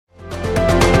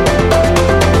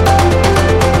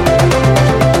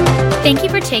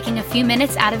taking a few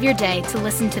minutes out of your day to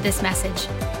listen to this message.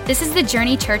 This is the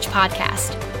Journey Church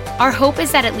podcast. Our hope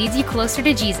is that it leads you closer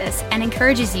to Jesus and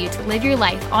encourages you to live your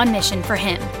life on mission for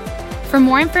Him. For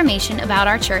more information about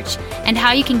our church and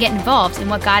how you can get involved in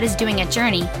what God is doing at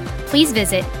Journey, please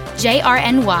visit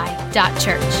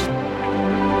jrny.church.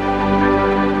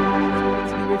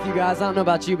 With you guys, I don't know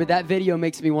about you, but that video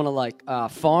makes me want to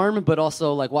farm, but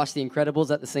also watch The Incredibles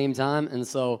at the same time. And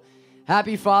so,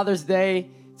 happy Father's Day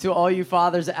to all you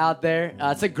fathers out there.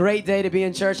 It's a great day to be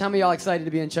in church. How many of y'all excited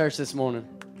to be in church this morning?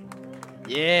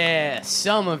 Yeah,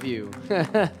 some of you.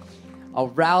 A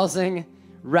rousing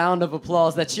round of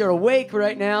applause that you're awake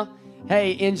right now.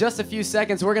 Hey, in just a few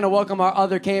seconds, we're going to welcome our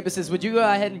other campuses. Would you go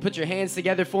ahead and put your hands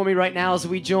together for me right now as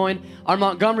we join our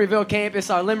Montgomeryville campus,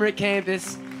 our Limerick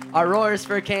campus, our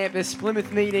Royersford campus,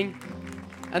 Plymouth meeting,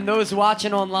 and those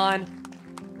watching online.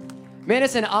 Man,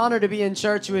 it's an honor to be in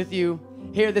church with you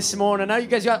here this morning. I know you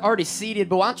guys got already seated,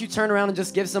 but why don't you turn around and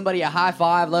just give somebody a high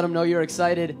five, let them know you're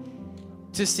excited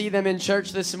to see them in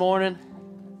church this morning.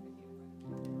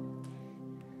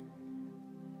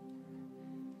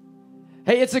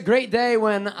 Hey, it's a great day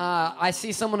when I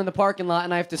see someone in the parking lot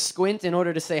and I have to squint in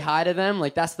order to say hi to them.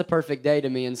 That's the perfect day to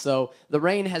me. And so the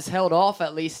rain has held off,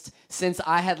 at least since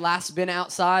I had last been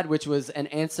outside, which was an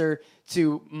answer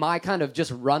to my kind of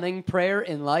just running prayer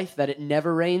in life, that it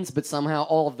never rains, but somehow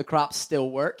all of the crops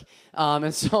still work.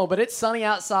 But it's sunny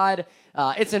outside.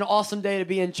 It's an awesome day to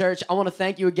be in church. I want to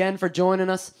thank you again for joining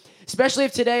us, especially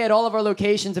if today at all of our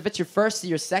locations, if it's your first or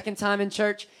your second time in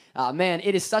church, man,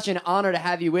 it is such an honor to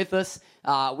have you with us.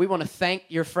 We want to thank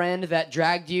your friend that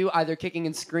dragged you, either kicking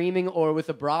and screaming or with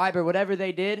a bribe or whatever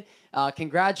they did.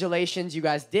 Congratulations, you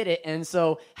guys did it. And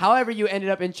so, however you ended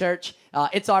up in church,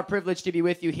 it's our privilege to be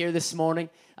with you here this morning.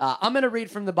 I'm going to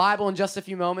read from the Bible in just a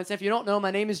few moments. If you don't know,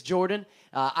 my name is Jordan.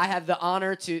 I have the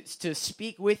honor to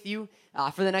speak with you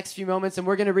for the next few moments, and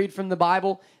we're going to read from the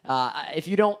Bible. If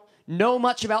you don't know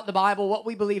much about the Bible, what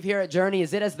we believe here at Journey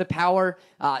is it has the power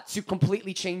to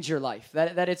completely change your life,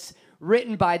 that it's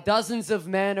written by dozens of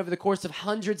men over the course of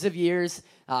hundreds of years,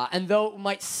 and though it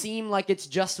might seem like it's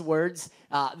just words,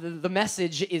 the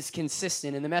message is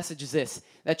consistent, and the message is this,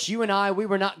 that you and I, we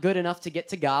were not good enough to get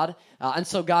to God, and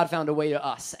so God found a way to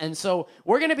us. And so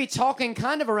we're going to be talking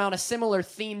kind of around a similar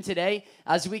theme today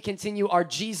as we continue our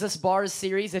Jesus Bars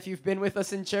series. If you've been with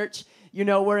us in church, you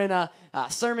know we're in a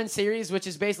sermon series, which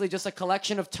is basically just a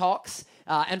collection of talks,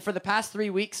 and for the past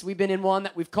 3 weeks, we've been in one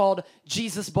that we've called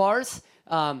Jesus Bars.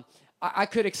 I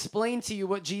could explain to you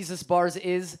what Jesus Bars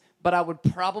is, but I would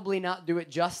probably not do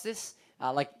it justice.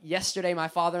 Yesterday, my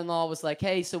father-in-law was like,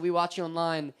 hey, so we watch you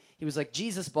online. He was like,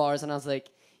 Jesus Bars, and I was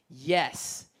like,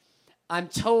 yes. I'm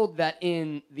told that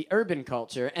in the urban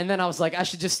culture, and then I was like, I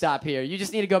should just stop here. You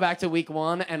just need to go back to week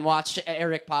 1 and watch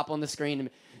Eric pop on the screen and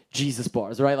Jesus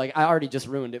Bars, right? I already just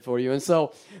ruined it for you. And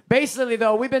so basically,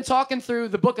 though, we've been talking through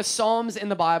the book of Psalms in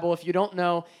the Bible. If you don't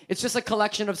know, it's just a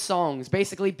collection of songs,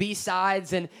 basically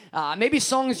B-sides and maybe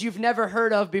songs you've never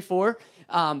heard of before.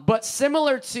 But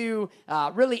similar to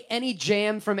really any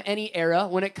jam from any era,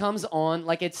 when it comes on,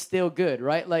 it's still good,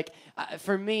 right?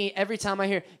 For me, every time I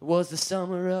hear, it was the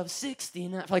summer of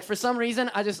 69, for some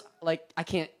reason, I just, I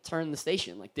can't turn the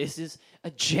station. This is a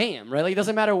jam, right? It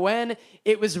doesn't matter when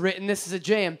it was written, this is a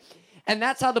jam. And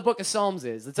that's how the book of Psalms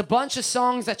is. It's a bunch of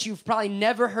songs that you've probably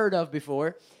never heard of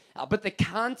before, but the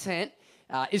content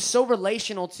is so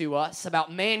relational to us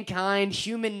about mankind,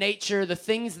 human nature, the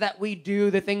things that we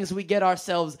do, the things we get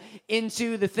ourselves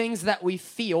into, the things that we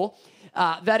feel,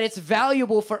 that it's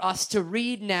valuable for us to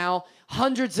read now,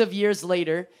 hundreds of years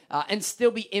later, and still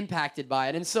be impacted by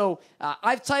it. And so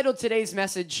I've titled today's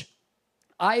message,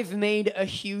 I've Made a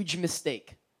Huge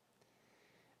Mistake.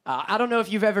 I don't know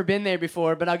if you've ever been there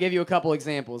before, but I'll give you a couple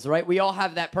examples, right? We all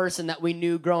have that person that we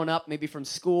knew growing up, maybe from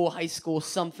school, high school,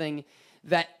 something,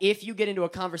 that if you get into a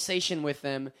conversation with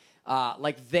them,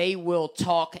 they will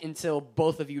talk until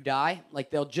both of you die.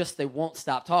 They won't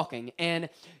stop talking. And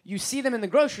you see them in the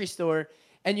grocery store,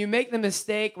 and you make the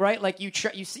mistake, right? You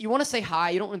want to say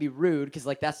hi. You don't want to be rude because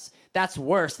that's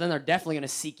worse. Then they're definitely going to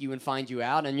seek you and find you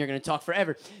out, and you're going to talk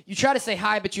forever. You try to say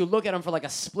hi, but you look at them for a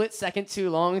split second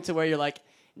too long to where you're like,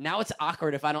 now it's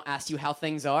awkward if I don't ask you how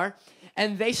things are.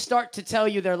 And they start to tell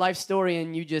you their life story,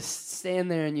 and you just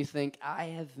stand there and you think, I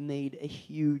have made a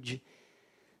huge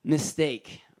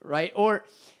mistake, right? Or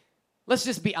let's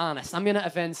just be honest. I'm going to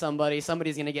offend somebody.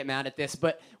 Somebody's going to get mad at this.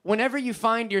 But whenever you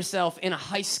find yourself in a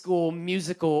high school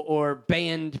musical or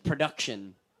band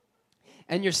production,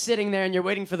 and you're sitting there and you're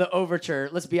waiting for the overture,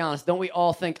 let's be honest, don't we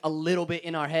all think a little bit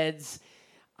in our heads,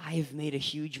 I've made a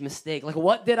huge mistake.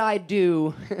 What did I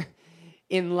do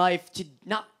in life to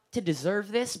not to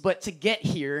deserve this, but to get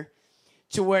here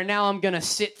to where now I'm going to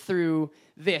sit through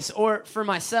this. Or for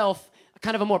myself,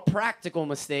 kind of a more practical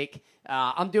mistake.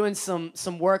 I'm doing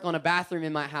some work on a bathroom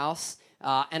in my house,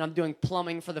 and I'm doing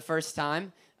plumbing for the first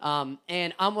time.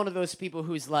 And I'm one of those people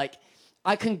who's like,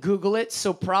 I can Google it,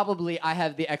 so probably I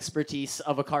have the expertise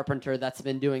of a carpenter that's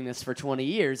been doing this for 20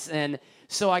 years. And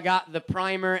so I got the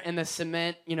primer and the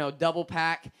cement, double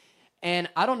pack. And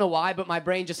I don't know why, but my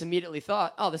brain just immediately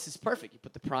thought, oh, this is perfect. You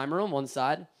put the primer on one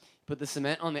side, you put the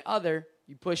cement on the other,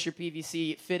 you push your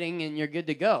PVC fitting, and you're good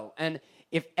to go. And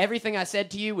if everything I said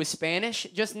to you was Spanish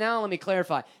just now, let me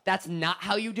clarify. That's not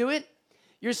how you do it.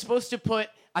 You're supposed to put,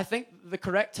 I think the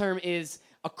correct term is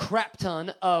a crap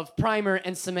ton of primer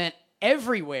and cement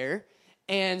everywhere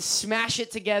and smash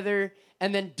it together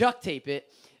and then duct tape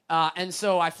it. And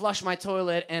so I flushed my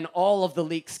toilet and all of the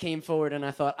leaks came forward, and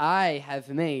I thought, I have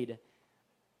made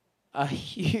a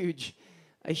huge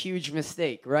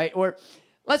mistake, right? Or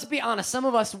let's be honest, some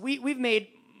of us, we've made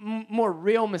more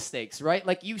real mistakes, right?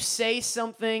 Like you say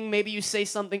something, maybe you say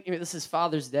something, this is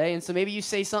Father's Day, and so maybe you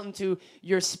say something to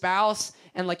your spouse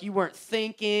and like you weren't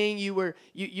thinking, you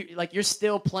like you're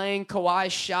still playing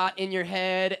Kawhi's shot in your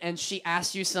head, and she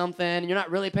asks you something and you're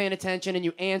not really paying attention, and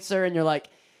you answer and you're like,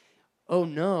 oh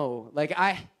no, like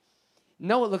I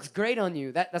know it looks great on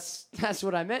you. That's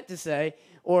what I meant to say.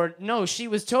 Or no, she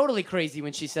was totally crazy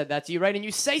when she said that to you, right? And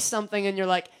you say something and you're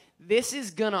like, this is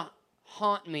gonna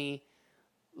haunt me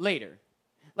later.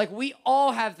 Like we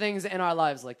all have things in our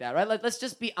lives like that, right? Like let's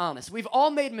just be honest. We've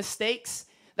all made mistakes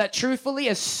that truthfully,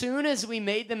 as soon as we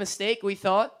made the mistake, we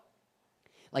thought,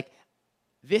 like,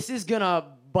 this is gonna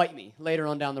bite me later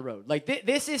on down the road. Like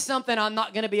this is something I'm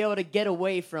not gonna be able to get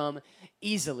away from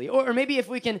easily. Or maybe if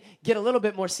we can get a little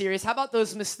bit more serious, how about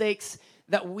those mistakes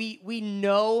that we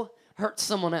know hurt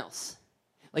someone else?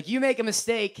 Like you make a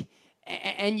mistake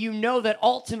and you know that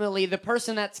ultimately the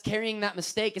person that's carrying that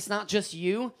mistake, it's not just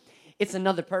you, it's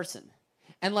another person.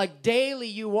 And like daily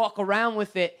you walk around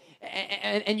with it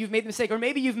and you've made the mistake. Or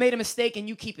maybe you've made a mistake and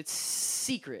you keep it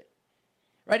secret,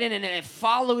 right? And it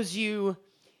follows you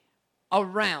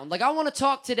around. Like I want to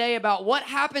talk today about what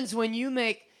happens when you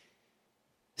make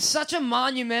such a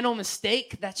monumental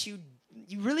mistake that you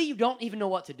don't even know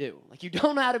what to do. Like you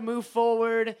don't know how to move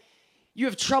forward. You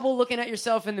have trouble looking at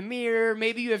yourself in the mirror.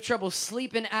 Maybe you have trouble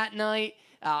sleeping at night.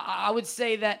 I would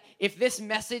say that if this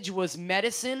message was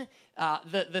medicine,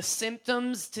 the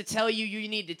symptoms to tell you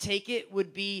need to take it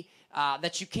would be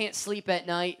that you can't sleep at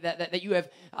night, that you have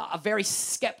a very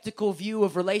skeptical view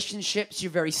of relationships,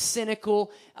 you're very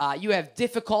cynical, you have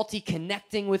difficulty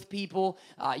connecting with people,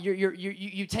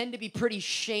 you tend to be pretty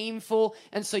shameful,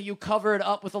 and so you cover it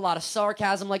up with a lot of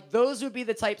sarcasm. Like those would be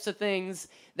the types of things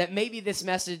that maybe this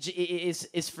message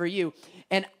is for you.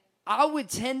 And I would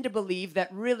tend to believe that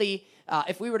really,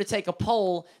 if we were to take a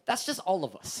poll, that's just all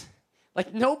of us.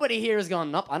 Like nobody here has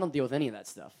gone, nope, I don't deal with any of that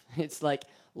stuff. It's like,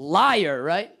 liar,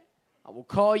 right? I will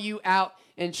call you out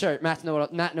in church. Matt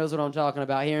knows what I'm talking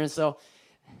about here. And so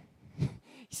he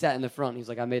sat in the front. He's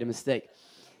like, I made a mistake.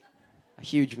 A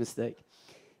huge mistake.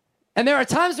 And there are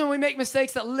times when we make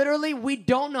mistakes that literally we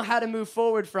don't know how to move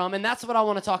forward from. And that's what I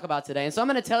want to talk about today. And so I'm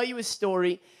going to tell you a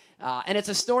story. And it's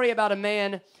a story about a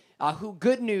man who,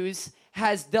 good news,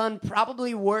 has done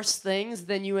probably worse things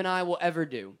than you and I will ever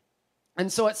do.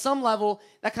 And so at some level,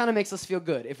 that kind of makes us feel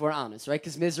good, if we're honest, right?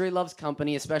 Because misery loves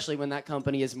company, especially when that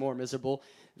company is more miserable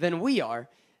than we are.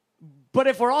 But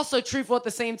if we're also truthful at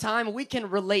the same time, we can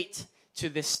relate to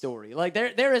this story. Like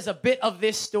there is a bit of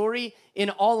this story in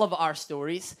all of our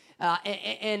stories.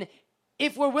 And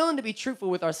if we're willing to be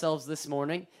truthful with ourselves this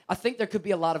morning, I think there could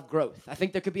be a lot of growth. I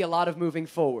think there could be a lot of moving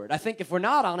forward. I think if we're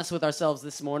not honest with ourselves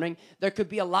this morning, there could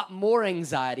be a lot more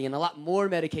anxiety and a lot more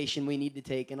medication we need to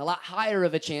take and a lot higher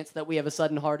of a chance that we have a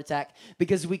sudden heart attack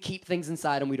because we keep things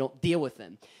inside and we don't deal with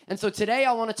them. And so today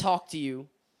I want to talk to you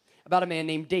about a man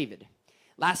named David.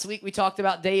 Last week we talked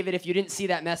about David. If you didn't see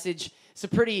that message, it's a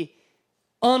pretty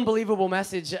unbelievable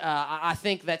message, I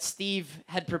think, that Steve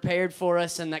had prepared for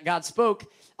us and that God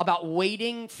spoke about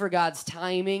waiting for God's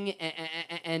timing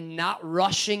and not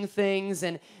rushing things.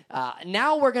 And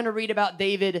now we're going to read about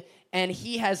David, and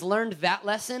he has learned that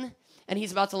lesson, and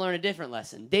he's about to learn a different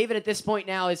lesson. David at this point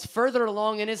now is further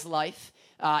along in his life.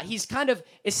 He's kind of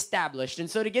established. And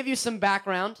so to give you some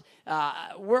background,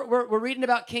 we're reading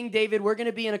about King David. We're going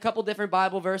to be in a couple different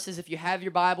Bible verses. If you have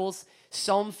your Bibles,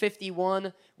 Psalm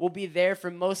 51 will be there for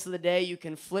most of the day. You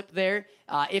can flip there.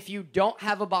 If you don't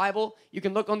have a Bible, you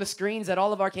can look on the screens at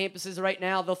all of our campuses right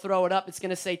now. They'll throw it up. It's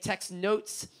going to say text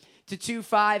notes to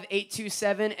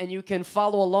 25827, and you can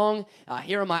follow along.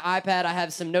 Here on my iPad, I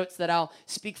have some notes that I'll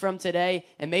speak from today,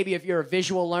 and maybe if you're a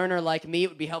visual learner like me, it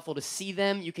would be helpful to see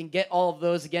them. You can get all of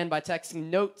those, again, by texting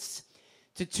notes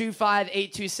to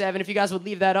 25827. If you guys would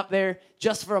leave that up there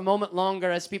just for a moment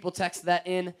longer as people text that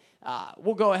in,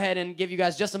 we'll go ahead and give you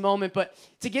guys just a moment. But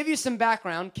to give you some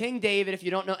background, King David, if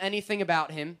you don't know anything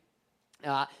about him,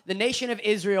 the nation of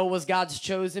Israel was God's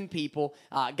chosen people.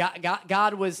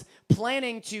 God was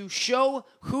planning to show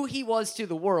who he was to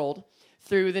the world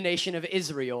through the nation of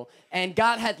Israel. And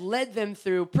God had led them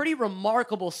through pretty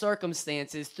remarkable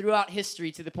circumstances throughout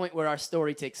history to the point where our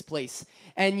story takes place.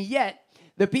 And yet,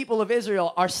 the people of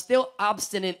Israel are still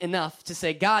obstinate enough to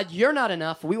say, God, you're not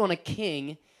enough. We want a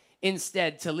king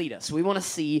instead to lead us. We want to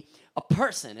see a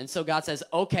person. And so God says,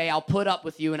 okay, I'll put up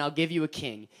with you and I'll give you a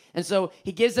king. And so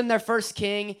he gives them their first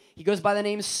king. He goes by the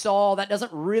name Saul. That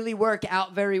doesn't really work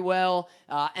out very well.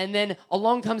 And then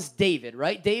along comes David,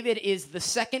 right? David is the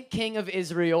second king of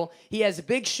Israel. He has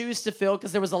big shoes to fill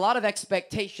because there was a lot of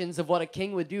expectations of what a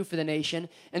king would do for the nation.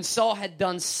 And Saul had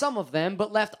done some of them,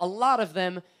 but left a lot of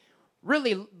them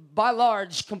really, by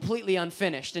large, completely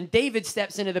unfinished. And David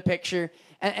steps into the picture,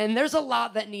 and there's a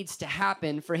lot that needs to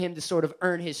happen for him to sort of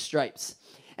earn his stripes.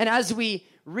 And as we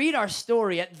read our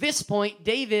story, at this point,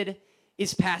 David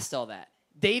is past all that.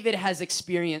 David has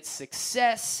experienced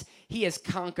success. He has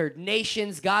conquered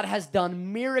nations. God has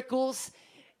done miracles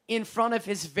in front of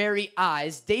his very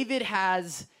eyes. David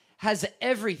has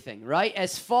everything, right?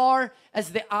 As far as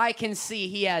the eye can see,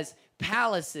 he has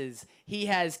palaces, he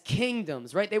has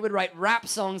kingdoms, right? They would write rap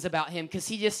songs about him because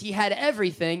he had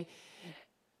everything.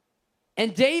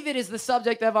 And David is the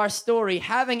subject of our story,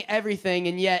 having everything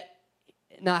and yet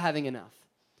not having enough.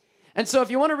 And so if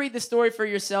you want to read the story for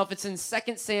yourself, it's in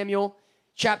 2 Samuel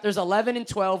chapters 11 and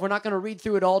 12. We're not going to read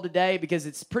through it all today because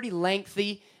it's pretty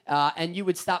lengthy, and you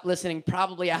would stop listening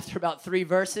probably after about 3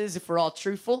 verses if we're all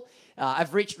truthful.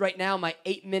 I've reached right now my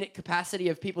 8-minute capacity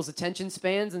of people's attention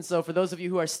spans, and so for those of you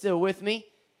who are still with me,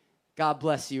 God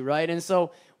bless you, right? And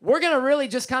so we're going to really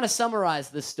just kind of summarize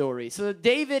this story. So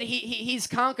David, he's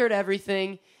conquered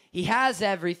everything. He has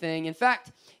everything. In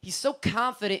fact, he's so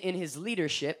confident in his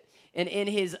leadership and in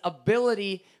his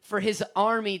ability for his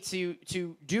army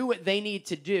to do what they need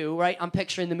to do, right? I'm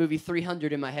picturing the movie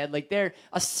 300 in my head. Like they're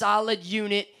a solid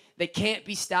unit. They can't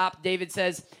be stopped. David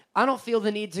says, I don't feel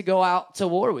the need to go out to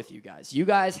war with you guys. You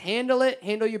guys handle it,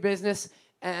 handle your business,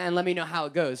 and let me know how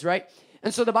it goes, right?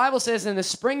 And so the Bible says in the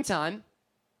springtime,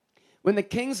 when the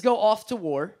kings go off to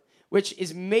war, which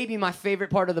is maybe my favorite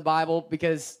part of the Bible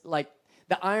because, like,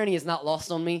 the irony is not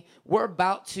lost on me. We're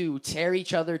about to tear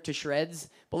each other to shreds,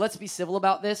 but let's be civil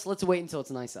about this. Let's wait until it's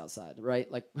nice outside,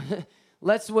 right? Like,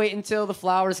 let's wait until the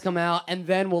flowers come out, and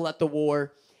then we'll let the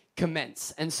war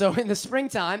commence. And so in the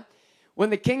springtime, when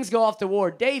the kings go off to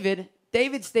war, David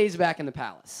stays back in the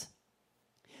palace,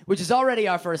 which is already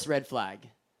our first red flag.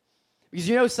 Because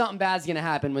you know something bad's going to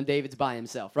happen when David's by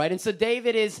himself, right? And so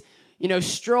David is,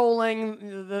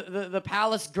 strolling the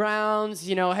palace grounds,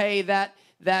 hey, that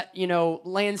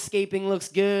landscaping looks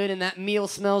good and that meal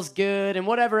smells good and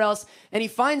whatever else. And he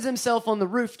finds himself on the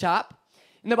rooftop.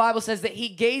 And the Bible says that he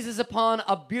gazes upon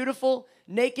a beautiful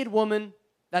naked woman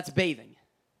that's bathing.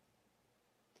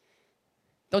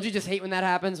 Don't you just hate when that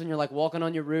happens, when you're like walking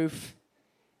on your roof,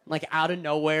 like out of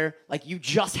nowhere, like you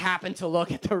just happen to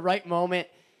look at the right moment,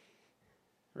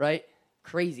 right?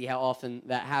 Crazy how often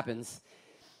that happens.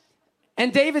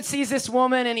 And David sees this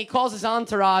woman and he calls his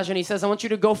entourage and he says, I want you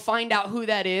to go find out who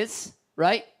that is,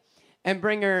 right? And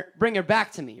bring her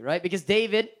back to me, right? Because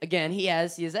David, again, he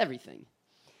has everything.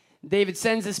 David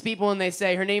sends his people and they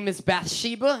say, her name is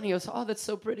Bathsheba. And he goes, oh, that's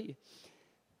so pretty.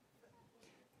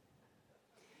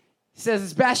 He says,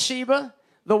 it's Bathsheba,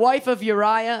 the wife of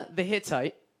Uriah the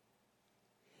Hittite.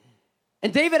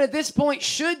 And David at this point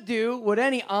should do what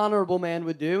any honorable man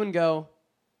would do and go,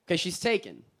 okay, she's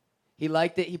taken. He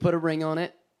liked it. He put a ring on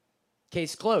it.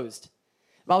 Case closed.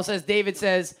 The Bible says, David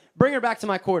says, bring her back to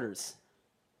my quarters.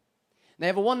 And they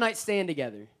have a one-night stand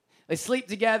together. They sleep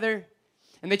together.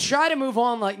 And they try to move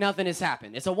on like nothing has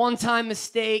happened. It's a one-time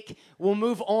mistake. We'll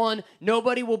move on.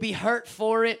 Nobody will be hurt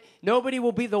for it. Nobody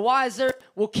will be the wiser.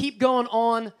 We'll keep going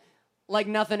on like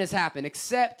nothing has happened,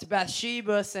 except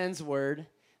Bathsheba sends word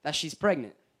that she's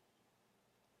pregnant.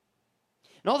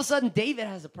 And all of a sudden, David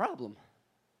has a problem.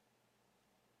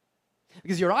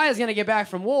 Because Uriah's going to get back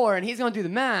from war, and he's going to do the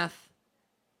math.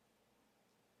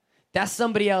 That's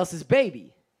somebody else's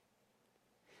baby.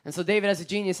 And so David has a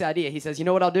genius idea. He says, you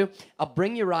know what I'll do? I'll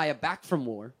bring Uriah back from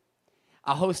war.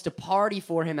 I'll host a party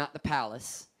for him at the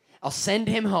palace. I'll send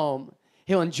him home.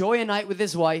 He'll enjoy a night with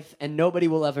his wife, and nobody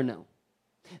will ever know.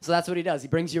 So that's what he does. He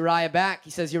brings Uriah back. He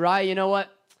says, Uriah, you know what?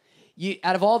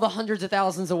 Out of all the hundreds of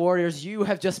thousands of warriors, you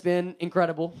have just been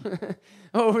incredible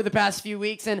over the past few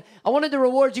weeks. And I wanted to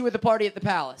reward you with a party at the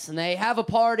palace. And they have a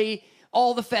party,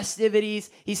 all the festivities.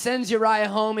 He sends Uriah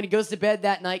home and he goes to bed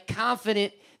that night,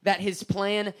 confident that his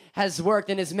plan has worked.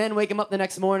 And his men wake him up the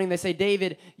next morning. They say,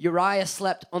 David, Uriah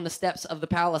slept on the steps of the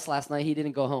palace last night. He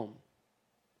didn't go home.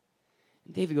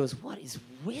 And David goes, what is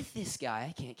with this guy?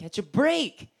 I can't catch a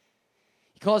break.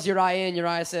 He calls Uriah in.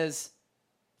 Uriah says,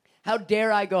 how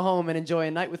dare I go home and enjoy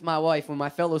a night with my wife when my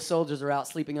fellow soldiers are out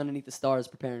sleeping underneath the stars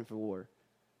preparing for war?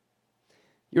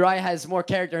 Uriah has more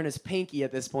character in his pinky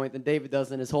at this point than David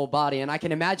does in his whole body. And I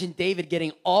can imagine David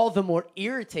getting all the more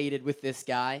irritated with this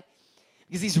guy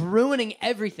because he's ruining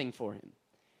everything for him.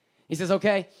 He says,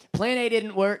 okay, plan A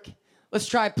didn't work. Let's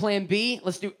try plan B.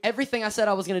 Let's do everything I said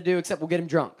I was going to do except we'll get him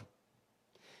drunk.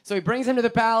 So he brings him to the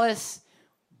palace,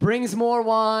 brings more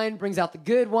wine, brings out the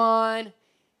good wine.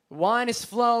 Wine is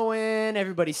flowing,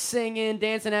 everybody's singing,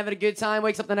 dancing, having a good time.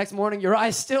 Wakes up the next morning,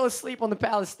 Uriah's still asleep on the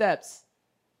palace steps.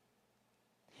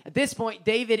 At this point,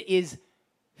 David is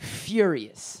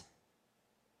furious.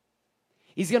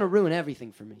 He's going to ruin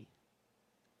everything for me.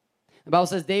 The Bible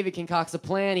says David concocts a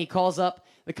plan. He calls up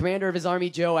the commander of his army,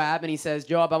 Joab, and he says,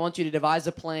 Joab, I want you to devise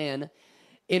a plan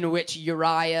in which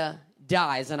Uriah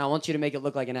dies, and I want you to make it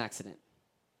look like an accident.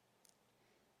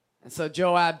 And so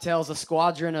Joab tells a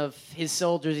squadron of his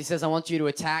soldiers, he says, I want you to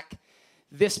attack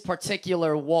this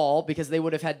particular wall because they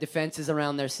would have had defenses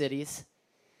around their cities.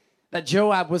 That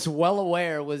Joab was well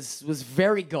aware was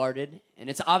very guarded. And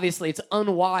it's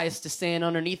unwise to stand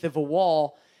underneath of a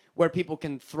wall where people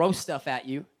can throw stuff at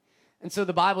you. And so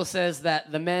the Bible says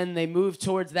that the men, they move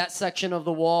towards that section of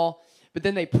the wall, but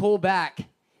then they pull back.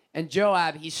 And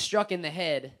Joab, he's struck in the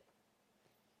head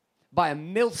by a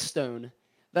millstone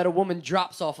that a woman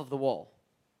drops off of the wall.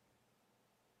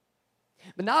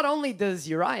 But not only does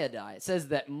Uriah die, it says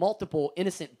that multiple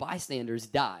innocent bystanders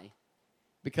die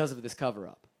because of this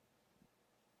cover-up.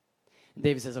 And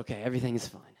David says, okay, everything is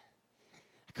fine.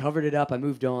 I covered it up, I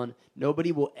moved on.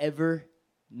 Nobody will ever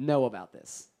know about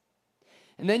this.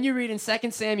 And then you read in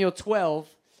 2 Samuel 12,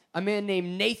 a man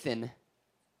named Nathan.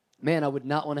 Man, I would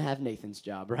not want to have Nathan's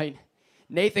job, right?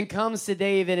 Nathan comes to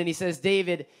David and he says,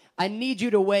 David, I need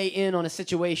you to weigh in on a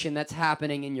situation that's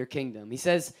happening in your kingdom. He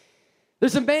says,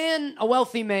 there's a man, a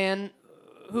wealthy man,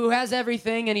 who has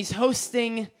everything, and he's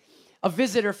hosting a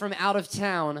visitor from out of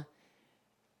town.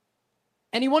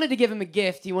 And he wanted to give him a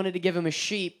gift. He wanted to give him a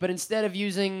sheep, but instead of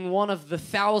using one of the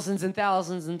thousands and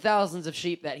thousands and thousands of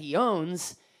sheep that he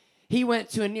owns, he went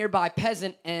to a nearby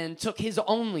peasant and took his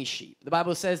only sheep. The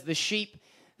Bible says the sheep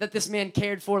that this man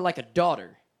cared for like a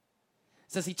daughter.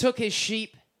 It says he took his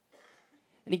sheep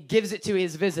and he gives it to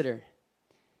his visitor.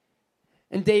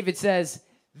 And David says,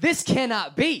 this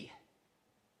cannot be.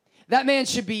 That man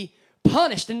should be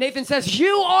punished. And Nathan says,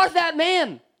 you are that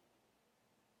man.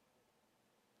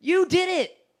 You did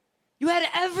it. You had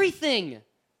everything.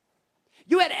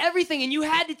 You had everything, and you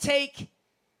had to take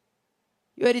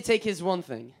his one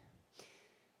thing.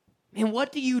 Man,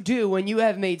 what do you do when you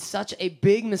have made such a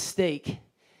big mistake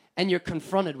and you're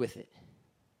confronted with it?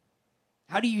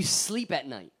 How do you sleep at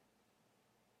night?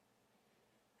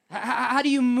 How do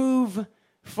you move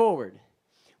forward?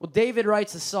 Well, David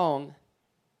writes a song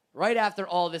right after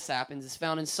all this happens. It's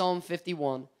found in Psalm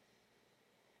 51.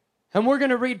 And we're going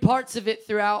to read parts of it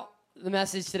throughout the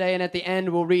message today, and at the end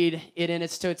we'll read it in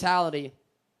its totality.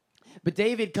 But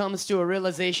David comes to a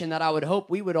realization that I would hope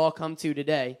we would all come to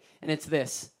today, and it's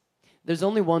this. There's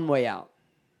only one way out.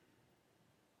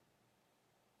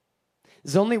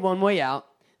 There's only one way out.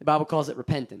 The Bible calls it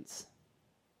repentance.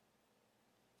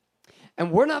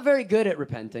 And we're not very good at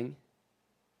repenting,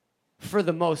 for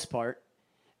the most part,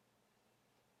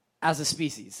 as a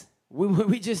species.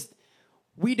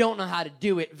 We don't know how to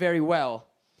do it very well.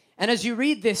 And as you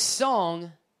read this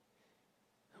song,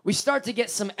 we start to get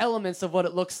some elements of what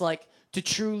it looks like to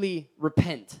truly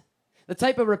repent. The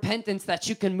type of repentance that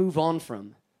you can move on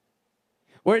from,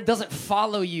 where it doesn't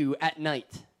follow you at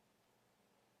night.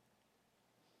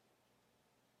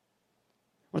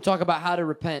 We'll talk about how to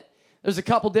repent. There's a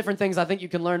couple different things I think you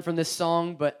can learn from this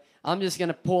song, but I'm just going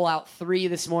to pull out 3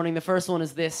 this morning. The first one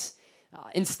is this.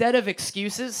 Instead of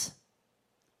excuses,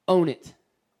 own it.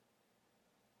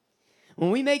 When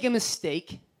we make a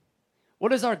mistake,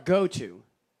 what is our go-to?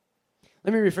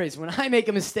 Let me rephrase. When I make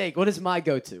a mistake, what is my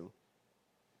go-to?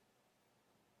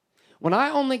 When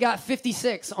I only got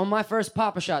 56 on my first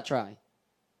Pop-A-Shot try,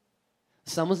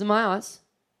 sun was in my eyes.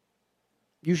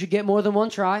 You should get more than one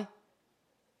try.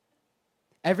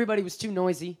 Everybody was too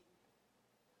noisy.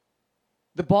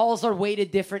 The balls are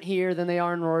weighted different here than they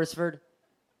are in Royersford.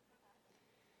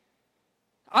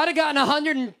 I'd have gotten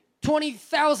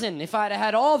 120,000 if I'd have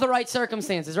had all the right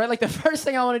circumstances, right? Like the first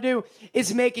thing I want to do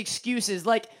is make excuses.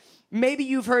 Like maybe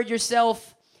you've heard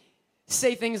yourself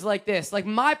say things like this. Like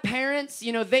my parents,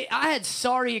 I had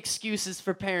sorry excuses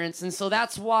for parents, and so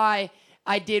that's why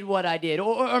I did what I did.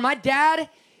 Or my dad,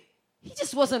 he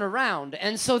just wasn't around,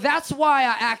 and so that's why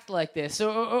I act like this.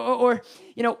 Or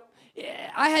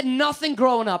I had nothing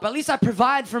growing up. At least I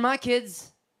provide for my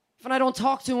kids, when I don't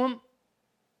talk to them.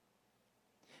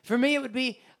 For me, it would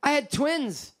be, I had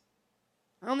twins.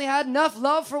 I only had enough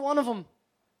love for one of them.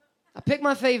 I picked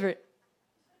my favorite.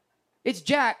 It's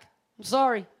Jack. I'm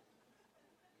sorry.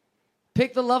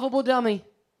 Pick the lovable dummy.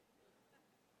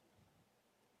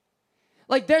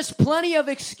 Like, there's plenty of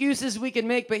excuses we can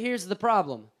make, but here's the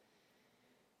problem.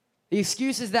 The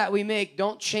excuses that we make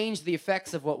don't change the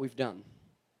effects of what we've done.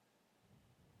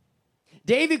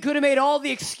 David could have made all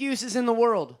the excuses in the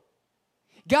world.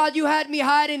 God, you had me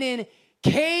hiding in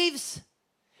caves.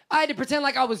 I had to pretend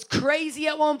like I was crazy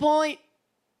at one point.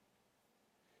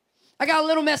 I got a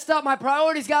little messed up. My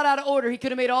priorities got out of order. He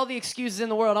could have made all the excuses in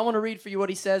the world. I want to read for you what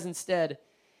he says instead.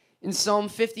 In Psalm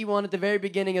 51, at the very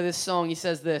beginning of this song, he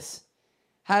says this: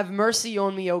 "Have mercy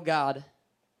on me, O God,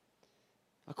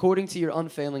 according to your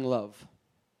unfailing love.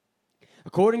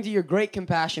 According to your great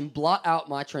compassion, blot out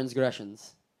my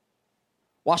transgressions.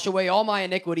 Wash away all my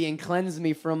iniquity and cleanse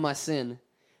me from my sin.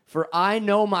 For I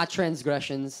know my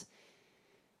transgressions,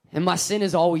 and my sin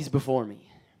is always before me."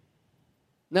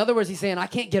 In other words, he's saying, I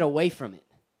can't get away from it.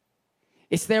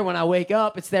 It's there when I wake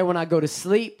up. It's there when I go to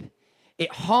sleep. It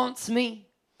haunts me.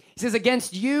 He says,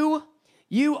 against you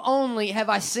only have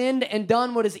I sinned and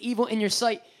done what is evil in your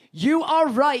sight. You are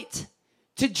right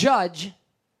to judge,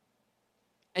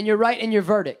 and you're right in your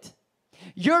verdict.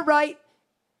 You're right,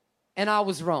 and I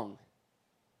was wrong.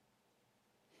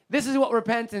 This is what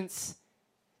repentance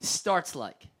starts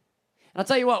like. And I'll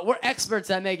tell you what, we're experts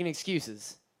at making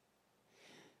excuses.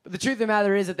 But the truth of the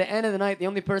matter is, at the end of the night, the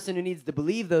only person who needs to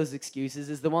believe those excuses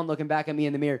is the one looking back at me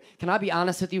in the mirror. Can I be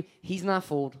honest with you? He's not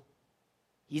fooled.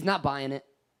 He's not buying it.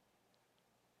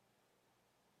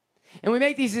 And we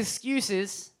make these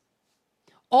excuses,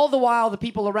 all the while the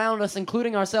people around us,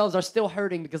 including ourselves, are still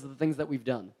hurting because of the things that we've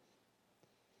done.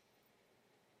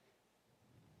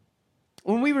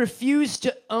 When we refuse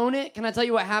to own it, can I tell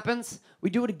you what happens?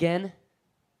 We do it again.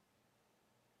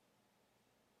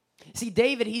 See,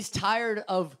 David, he's tired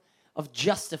of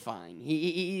justifying.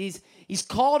 He's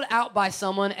called out by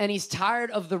someone, and he's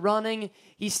tired of the running.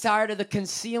 He's tired of the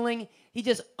concealing. He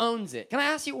just owns it. Can I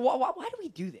ask you, why do we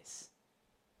do this?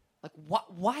 Like,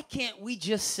 why can't we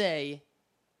just say,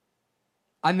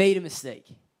 I made a mistake?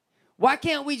 Why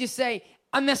can't we just say,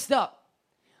 I messed up?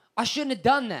 I shouldn't have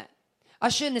done that. I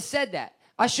shouldn't have said that.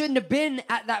 I shouldn't have been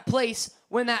at that place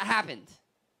when that happened.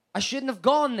 I shouldn't have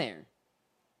gone there.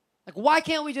 Like, why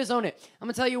can't we just own it? I'm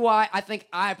going to tell you why I think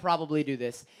I probably do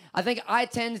this. I think I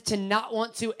tend to not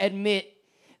want to admit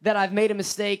that I've made a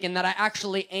mistake and that I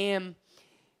actually am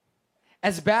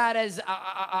as bad as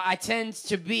I tend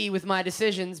to be with my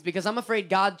decisions, because I'm afraid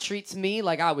God treats me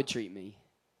like I would treat me.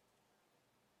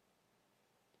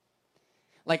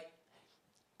 Like,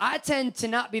 I tend to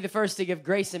not be the first to give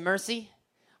grace and mercy.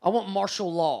 I want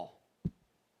martial law.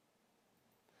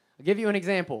 I'll give you an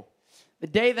example. The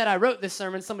day that I wrote this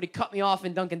sermon, somebody cut me off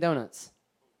in Dunkin' Donuts.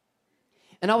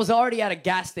 And I was already at a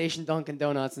gas station Dunkin'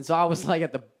 Donuts, and so I was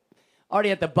like already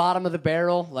at the bottom of the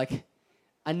barrel, like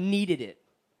I needed it.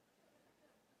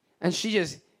 And she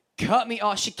just cut me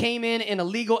off. She came in a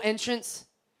legal entrance.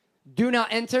 Do not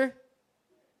enter.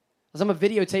 I'm going to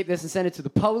videotape this and send it to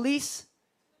the police.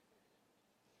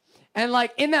 And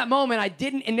like in that moment, I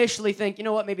didn't initially think, you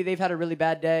know what, maybe they've had a really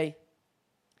bad day.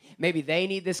 Maybe they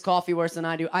need this coffee worse than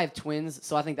I do. I have twins,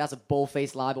 so I think that's a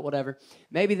bull-faced lie, but whatever.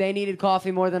 Maybe they needed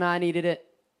coffee more than I needed it.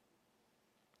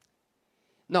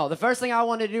 No, the first thing I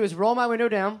wanted to do is roll my window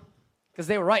down, because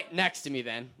they were right next to me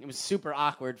then. It was super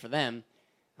awkward for them.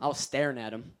 I was staring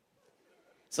at them.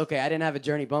 It's okay, I didn't have a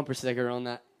Journey bumper sticker on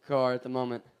that car at the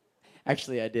moment.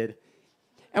 Actually, I did.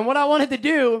 And what I wanted to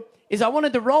do is I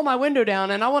wanted to roll my window down,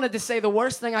 and I wanted to say the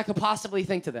worst thing I could possibly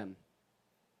think to them.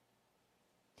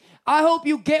 I hope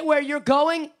you get where you're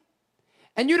going,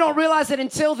 and you don't realize that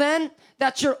until then,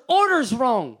 that your order's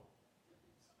wrong.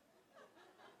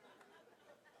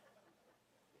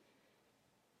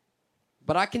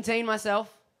 But I contained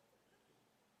myself.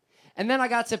 And then I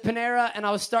got to Panera, and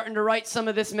I was starting to write some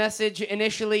of this message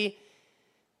initially.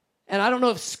 And I don't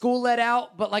know if school let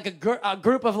out, but like a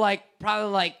group of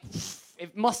probably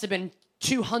it must have been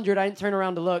 200. I didn't turn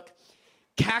around to look.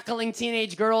 Cackling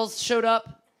teenage girls showed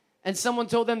up, and someone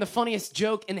told them the funniest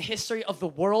joke in the history of the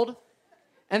world.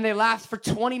 And they laughed for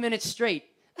 20 minutes straight.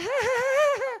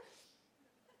 I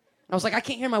was like, I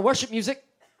can't hear my worship music.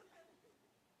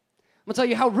 I'm going to tell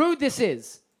you how rude this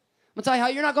is. I'm going to tell you how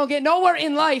you're not going to get nowhere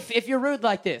in life if you're rude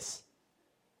like this.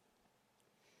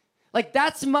 Like,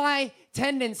 that's my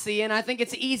tendency, and I think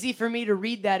it's easy for me to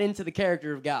read that into the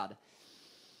character of God.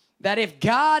 That if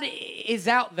God is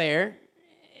out there,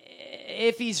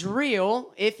 if he's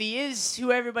real, if he is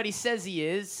who everybody says he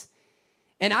is,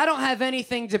 and I don't have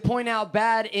anything to point out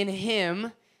bad in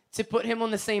him to put him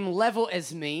on the same level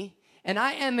as me, and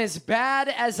I am as bad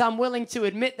as I'm willing to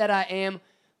admit that I am,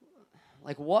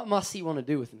 like, what must he want to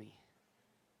do with me?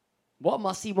 What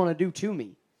must he want to do to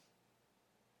me?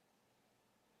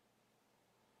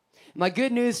 My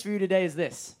good news for you today is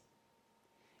this.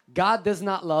 God does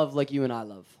not love like you and I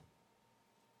love.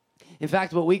 In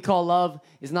fact, what we call love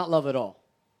is not love at all.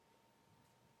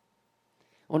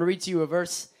 I want to read to you a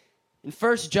verse in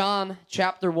 1 John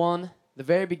chapter 1, the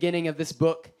very beginning of this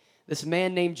book. This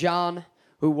man named John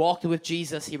who walked with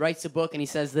Jesus, he writes a book and he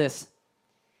says this.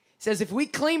 He says, if we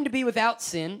claim to be without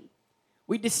sin,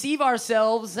 we deceive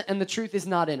ourselves and the truth is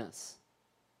not in us.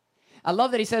 I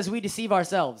love that he says we deceive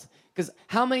ourselves. Because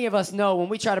how many of us know when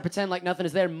we try to pretend like nothing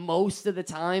is there, most of the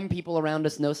time people around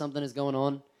us know something is going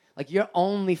on? Like you're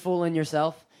only fooling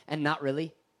yourself and not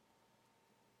really.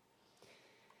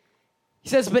 He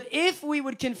says, but if we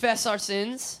would confess our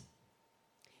sins,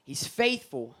 he's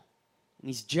faithful and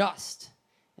he's just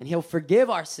and he'll forgive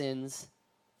our sins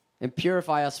and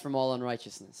purify us from all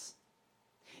unrighteousness.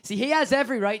 See, he has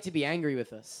every right to be angry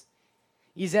with us.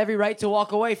 He has every right to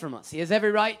walk away from us. He has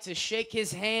every right to shake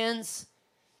his hands,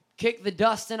 kick the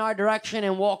dust in our direction,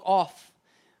 and walk off.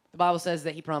 The Bible says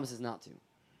that he promises not to.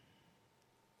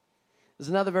 There's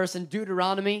another verse in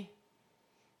Deuteronomy.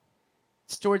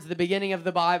 It's towards the beginning of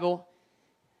the Bible.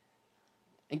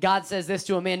 And God says this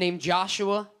to a man named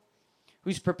Joshua,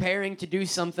 who's preparing to do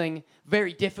something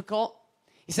very difficult.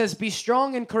 He says, be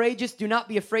strong and courageous. Do not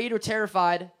be afraid or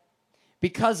terrified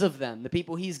because of them, the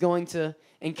people he's going to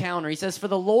encounter. He says, for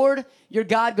the Lord your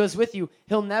God goes with you.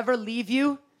 He'll never leave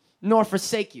you nor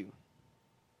forsake you.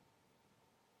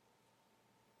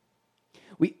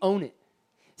 We own it.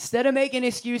 Instead of making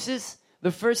excuses,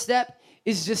 the first step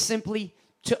is just simply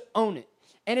to own it.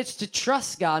 And it's to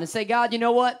trust God and say, God, you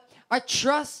know what? I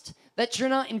trust that you're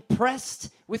not impressed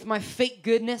with my fake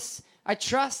goodness. I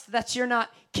trust that you're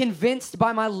not convinced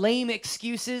by my lame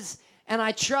excuses. And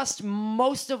I trust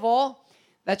most of all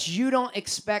that you don't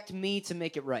expect me to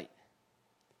make it right.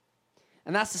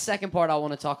 And that's the second part I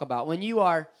want to talk about. When you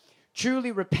are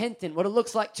truly repentant, what it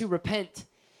looks like to repent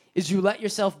is you let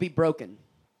yourself be broken.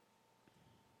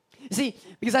 You see,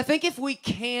 because I think if we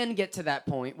can get to that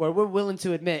point where we're willing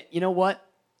to admit, you know what?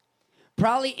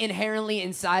 Probably inherently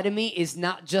inside of me is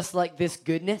not just like this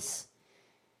goodness.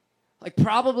 Like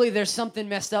probably there's something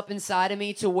messed up inside of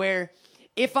me to where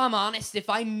if I'm honest, if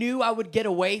I knew I would get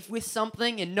away with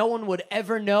something and no one would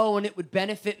ever know and it would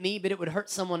benefit me but it would hurt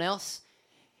someone else,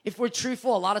 if we're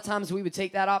truthful, a lot of times we would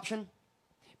take that option.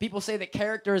 People say that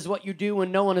character is what you do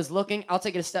when no one is looking. I'll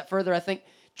take it a step further. I think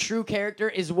true character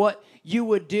is what you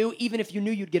would do even if you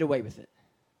knew you'd get away with it.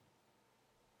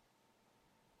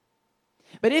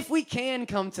 But if we can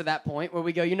come to that point where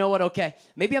we go, you know what, okay,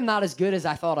 maybe I'm not as good as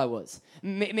I thought I was.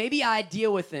 Maybe I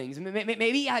deal with things.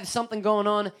 Maybe I have something going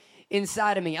on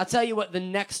inside of me. I'll tell you what the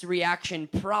next reaction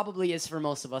probably is for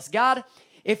most of us. God,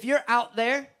 if you're out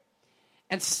there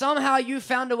and somehow you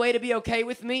found a way to be okay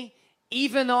with me,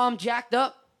 even though I'm jacked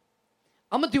up,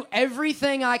 I'm going to do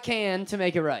everything I can to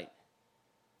make it right.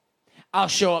 I'll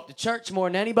show up to church more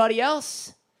than anybody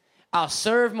else. I'll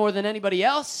serve more than anybody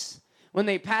else. When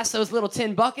they pass those little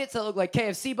tin buckets that look like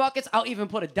KFC buckets, I'll even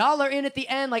put $1 in at the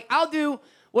end. Like, I'll do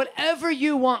whatever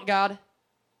you want, God.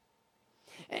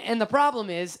 And the problem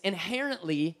is,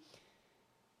 inherently,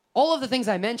 all of the things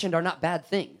I mentioned are not bad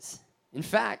things. In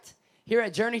fact, here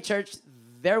at Journey Church,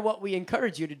 they're what we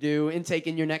encourage you to do in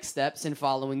taking your next steps in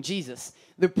following Jesus.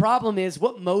 The problem is,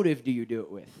 what motive do you do it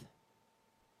with?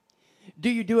 Do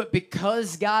you do it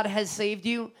because God has saved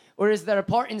you? Or is there a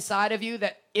part inside of you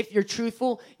that, if you're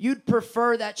truthful, you'd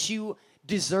prefer that you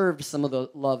deserved some of the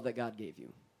love that God gave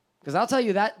you? Because I'll tell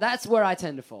you, that's where I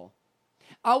tend to fall.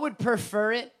 I would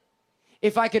prefer it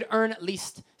if I could earn at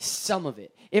least some of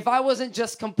it. If I wasn't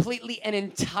just completely and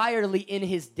entirely in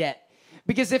his debt.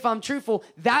 Because if I'm truthful,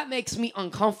 that makes me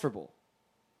uncomfortable.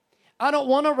 I don't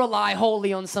want to rely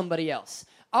wholly on somebody else.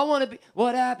 I want to be,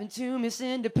 what happened to Miss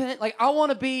Independent? Like, I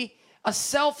want to be a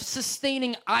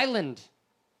self-sustaining island.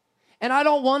 And I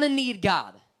don't want to need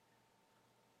God.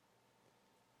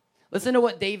 Listen to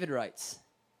what David writes.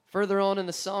 Further on in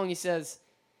the song, he says,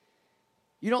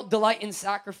 you don't delight in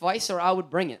sacrifice, or I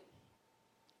would bring it.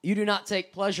 You do not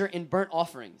take pleasure in burnt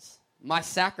offerings. My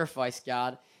sacrifice,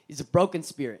 God, is a broken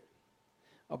spirit.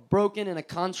 A broken and a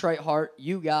contrite heart,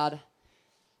 you, God,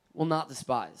 will not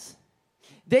despise.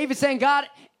 David's saying, God,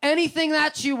 anything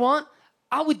that you want,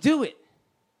 I would do it.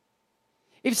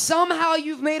 If somehow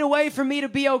you've made a way for me to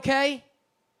be okay,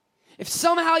 if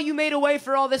somehow you made a way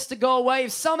for all this to go away,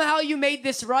 if somehow you made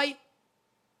this right,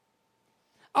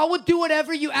 I would do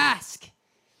whatever you ask.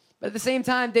 But at the same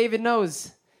time, David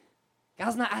knows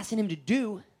God's not asking him to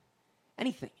do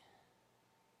anything.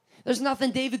 There's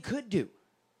nothing David could do.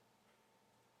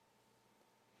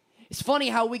 It's funny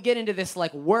how we get into this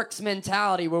like works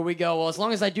mentality where we go, well, as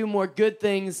long as I do more good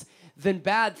things than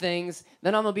bad things,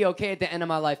 then I'm going to be okay at the end of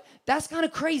my life. That's kind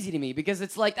of crazy to me because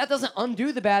it's like that doesn't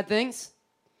undo the bad things.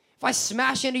 If I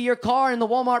smash into your car in the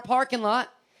Walmart parking lot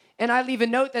and I leave a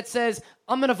note that says,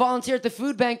 I'm going to volunteer at the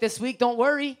food bank this week, don't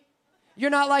worry.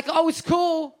 You're not like, oh, it's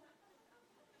cool.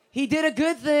 He did a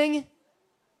good thing.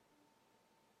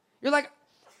 You're like,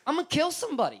 I'm going to kill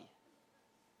somebody.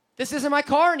 This isn't my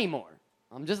car anymore.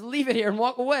 I'm just leave it here and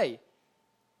walk away.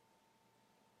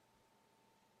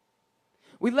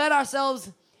 We let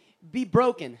ourselves be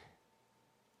broken.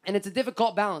 And it's a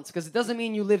difficult balance because it doesn't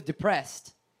mean you live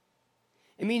depressed.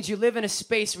 It means you live in a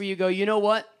space where you go, you know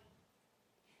what?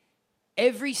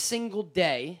 Every single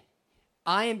day,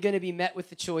 I am going to be met with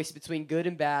the choice between good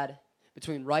and bad,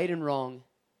 between right and wrong.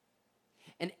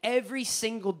 And every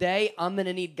single day, I'm going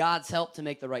to need God's help to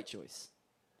make the right choice.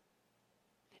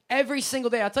 Every single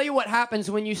day. I'll tell you what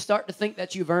happens when you start to think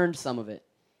that you've earned some of it.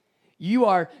 You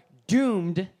are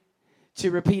doomed to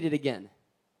repeat it again.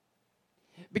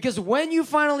 Because when you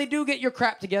finally do get your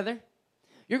crap together,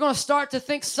 you're going to start to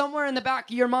think somewhere in the back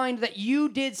of your mind that you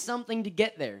did something to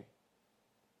get there.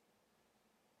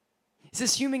 It's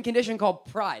this human condition called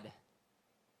pride.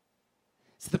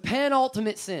 It's the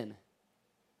penultimate sin.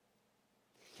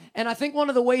 And I think one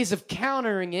of the ways of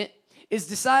countering it is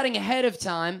deciding ahead of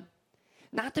time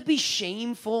not to be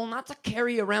shameful, not to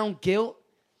carry around guilt,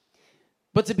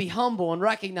 but to be humble and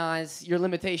recognize your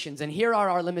limitations. And here are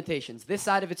our limitations. This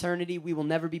side of eternity, we will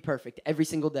never be perfect. Every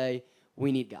single day,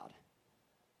 we need God.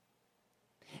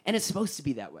 And it's supposed to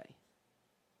be that way.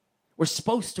 We're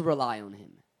supposed to rely on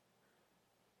Him.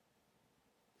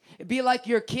 It'd be like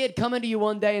your kid coming to you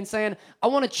one day and saying, I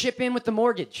want to chip in with the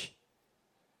mortgage.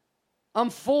 I'm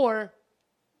 4,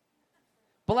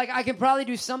 but like I can probably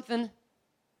do something.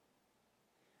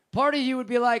 Part of you would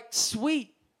be like,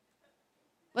 sweet,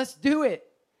 let's do it.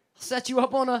 I'll set you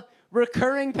up on a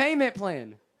recurring payment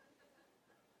plan.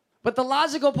 But the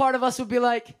logical part of us would be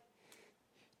like,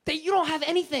 you don't have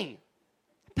anything.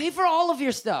 Pay for all of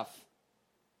your stuff.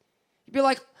 You'd be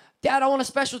like, Dad, I want a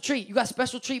special treat. You got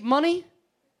special treat money?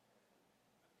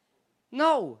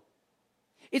 No.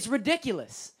 It's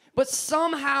ridiculous. But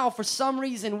somehow, for some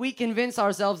reason, we convince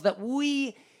ourselves that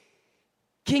we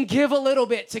can give a little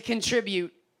bit to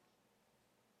contribute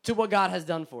to what God has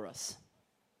done for us.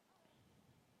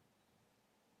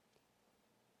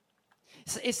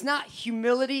 It's not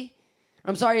humility.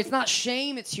 It's not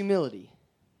shame, it's humility.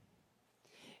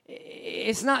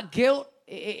 It's not guilt,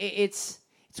 it's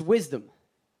wisdom.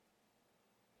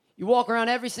 You walk around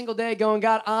every single day going,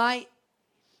 God, I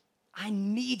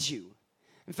need you.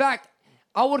 In fact,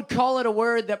 I would call it a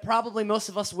word that probably most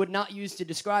of us would not use to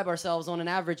describe ourselves on an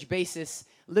average basis,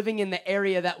 living in the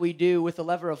area that we do with the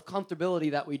level of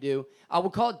comfortability that we do. I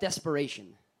would call it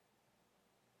desperation.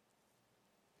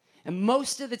 And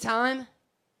most of the time,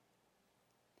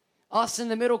 us in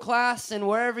the middle class and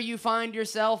wherever you find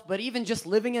yourself, but even just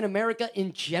living in America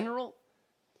in general,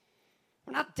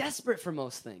 we're not desperate for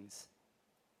most things.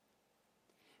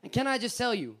 And can I just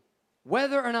tell you,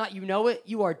 whether or not you know it,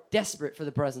 you are desperate for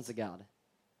the presence of God.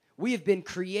 We have been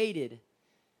created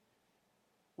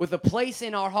with a place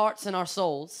in our hearts and our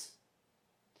souls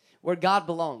where God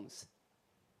belongs.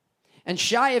 And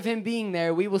shy of Him being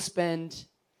there, we will spend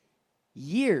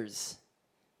years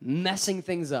messing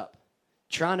things up,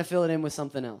 trying to fill it in with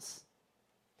something else.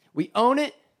 We own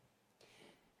it,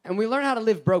 and we learn how to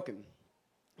live broken.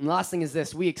 And the last thing is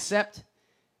this: we accept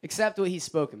what He's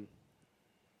spoken.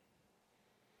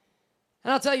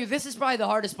 And I'll tell you, this is probably the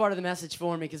hardest part of the message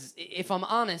for me, because if I'm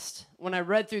honest, when I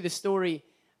read through the story,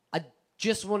 I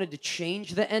just wanted to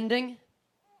change the ending.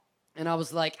 And I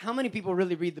was like, how many people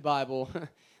really read the Bible?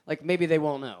 Like, maybe they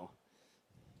won't know.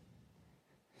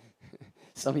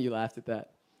 Some of you laughed at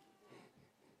that.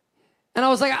 And I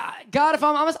was like, God, if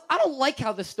I'm honest, I don't like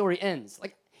how this story ends.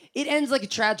 Like, it ends like a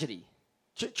tragedy,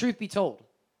 truth be told.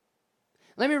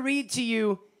 Let me read to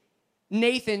you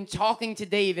Nathan talking to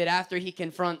David after he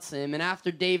confronts him and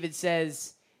after David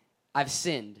says, I've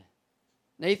sinned.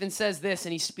 Nathan says this,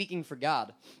 and he's speaking for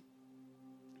God.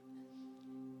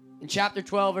 In chapter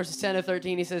 12, verses 10 to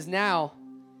 13, he says, "Now,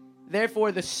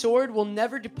 therefore, the sword will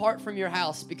never depart from your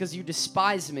house because you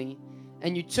despised me,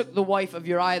 and you took the wife of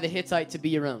Uriah the Hittite to be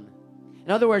your own."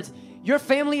 In other words, your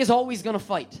family is always going to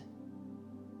fight.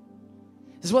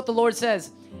 This is what the Lord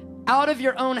says. Out of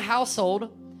your own household,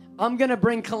 I'm going to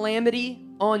bring calamity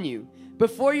on you.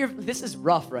 This is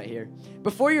rough right here.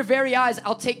 Before your very eyes,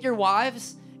 I'll take your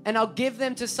wives, and I'll give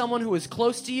them to someone who is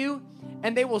close to you,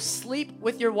 and they will sleep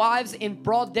with your wives in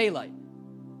broad daylight.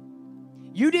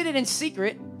 You did it in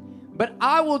secret, but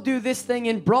I will do this thing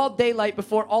in broad daylight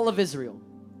before all of Israel.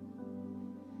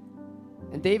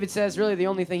 And David says really the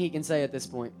only thing he can say at this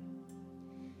point: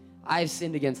 I have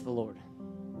sinned against the Lord.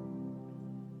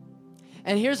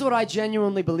 And here's what I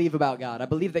genuinely believe about God. I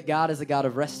believe that God is a God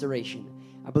of restoration.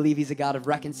 I believe he's a God of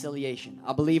reconciliation.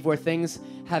 I believe where things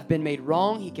have been made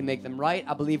wrong, he can make them right.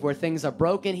 I believe where things are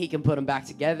broken, he can put them back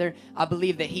together. I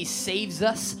believe that he saves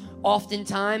us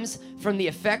oftentimes from the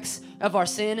effects of our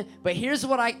sin. But here's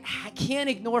what I can't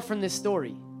ignore from this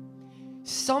story.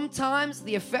 Sometimes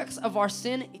the effects of our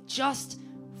sin, it just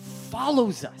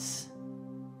follows us.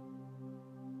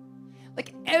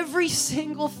 Like every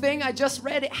single thing I just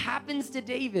read, it happens to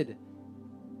David.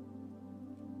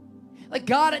 Like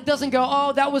God doesn't go,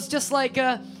 oh, that was just like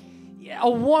a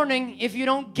warning. If you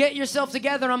don't get yourself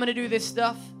together, I'm going to do this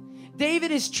stuff.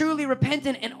 David is truly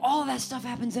repentant, and all of that stuff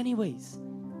happens anyways.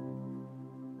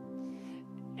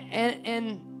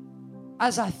 And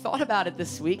as I thought about it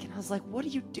this week, and I was like, what do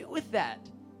you do with that?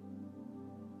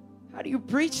 How do you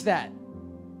preach that?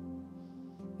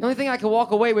 The only thing I can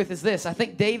walk away with is this. I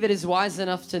think David is wise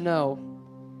enough to know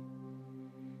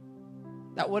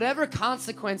that whatever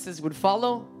consequences would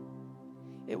follow,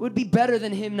 it would be better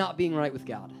than him not being right with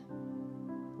God.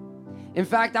 In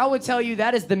fact, I would tell you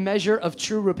that is the measure of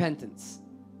true repentance.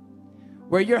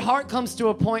 Where your heart comes to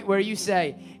a point where you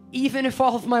say, even if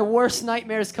all of my worst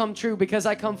nightmares come true because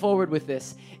I come forward with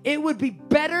this, it would be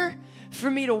better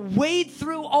for me to wade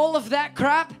through all of that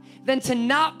crap than to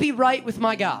not be right with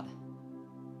my God.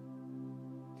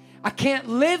 I can't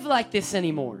live like this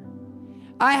anymore.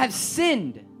 I have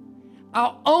sinned.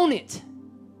 I'll own it.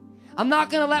 I'm not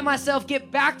going to let myself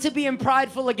get back to being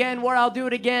prideful again where I'll do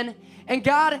it again. And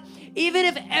God, even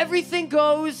if everything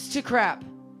goes to crap,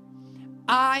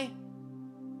 I'll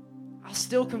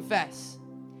still confess.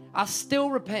 I'll still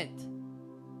repent.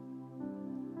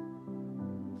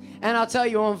 And I'll tell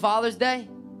you, on Father's Day,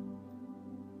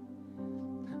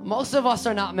 most of us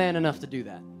are not man enough to do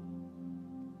that.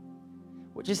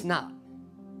 We're just not.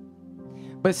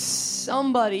 But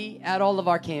somebody at all of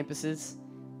our campuses,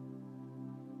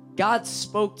 God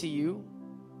spoke to you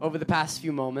over the past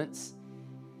few moments,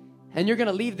 and you're going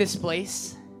to leave this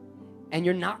place, and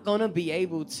you're not going to be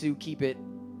able to keep it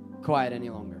quiet any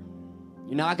longer.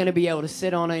 You're not going to be able to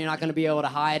sit on it. You're not going to be able to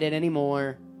hide it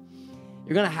anymore.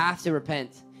 You're going to have to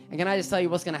repent. And can I just tell you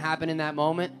what's going to happen in that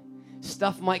moment?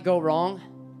 Stuff might go wrong,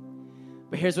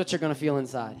 but here's what you're going to feel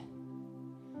inside.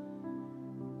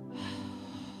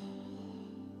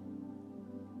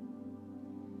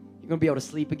 You're going to be able to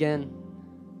sleep again.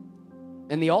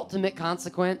 And the ultimate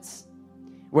consequence,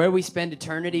 where we spend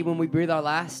eternity when we breathe our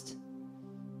last,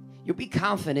 you'll be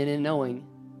confident in knowing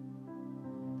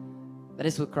that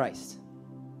it's with Christ.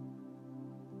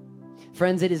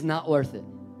 Friends, it is not worth it.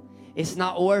 It's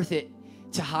not worth it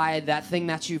to hide that thing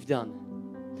that you've done.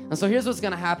 And so here's what's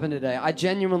going to happen today. I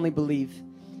genuinely believe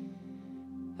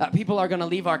that people are going to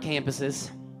leave our campuses,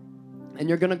 and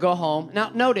you're going to go home.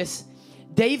 Now, notice,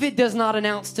 David does not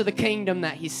announce to the kingdom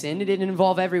that he sinned. It didn't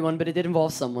involve everyone, but it did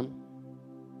involve someone.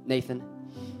 Nathan.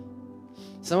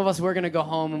 Some of us, we're going to go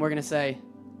home and we're going to say,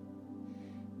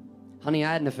 honey,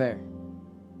 I had an affair.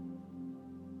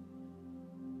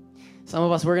 Some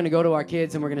of us, we're going to go to our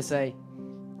kids and we're going to say,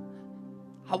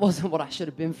 I wasn't what I should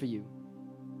have been for you.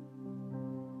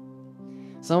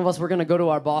 Some of us, we're going to go to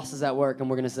our bosses at work and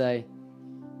we're going to say,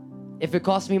 if it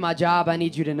costs me my job, I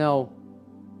need you to know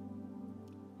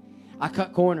I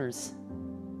cut corners.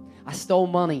 I stole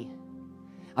money.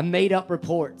 I made up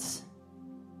reports.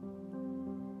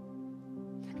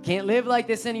 I can't live like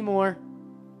this anymore.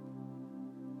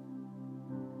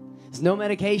 There's no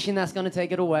medication that's going to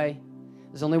take it away.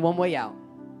 There's only one way out,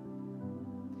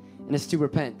 and it's to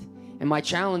repent. And my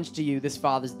challenge to you this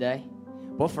Father's Day,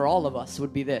 but for all of us,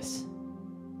 would be this.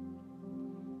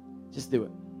 Just do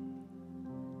it.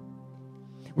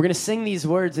 We're going to sing these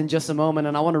words in just a moment,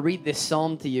 and I want to read this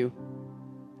psalm to you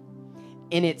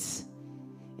in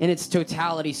its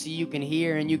totality so you can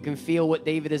hear and you can feel what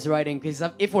David is writing. Because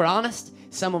if we're honest,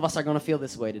 some of us are going to feel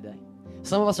this way today.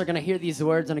 Some of us are going to hear these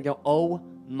words and go, oh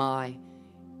my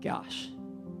Gosh.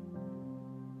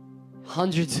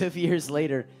 Hundreds of years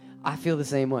later, I feel the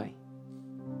same way.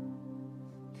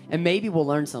 And maybe we'll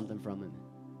learn something from him.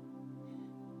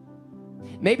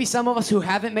 Maybe some of us who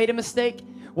haven't made a mistake,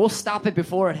 we'll stop it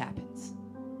before it happens.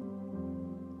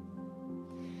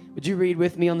 Would you read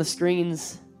with me on the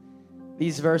screens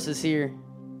these verses here?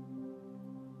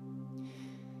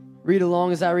 Read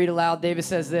along as I read aloud. David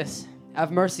says this: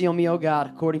 "Have mercy on me, O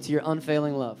God, according to your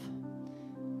unfailing love.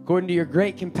 According to your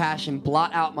great compassion,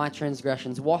 blot out my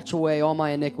transgressions. Wash away all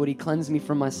my iniquity. Cleanse me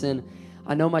from my sin.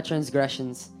 I know my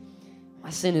transgressions. My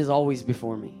sin is always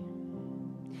before me.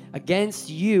 Against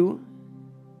you,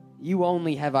 you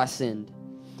only have I sinned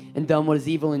and done what is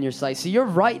evil in your sight." So you're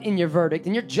right in your verdict,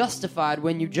 and you're justified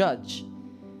when you judge.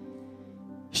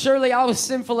 "Surely I was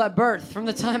sinful at birth, from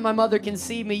the time my mother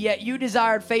conceived me, yet you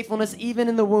desired faithfulness even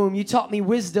in the womb. You taught me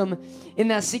wisdom in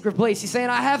that secret place." He's saying,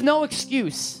 I have no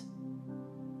excuse.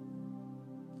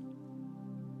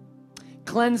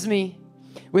 "Cleanse me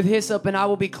with hyssop, and I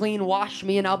will be clean. Wash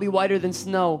me, and I'll be whiter than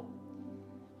snow."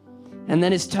 And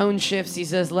then his tone shifts. He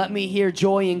says, "Let me hear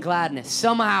joy and gladness."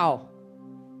 Somehow,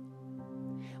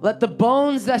 let the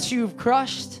bones that you've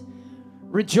crushed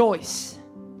rejoice.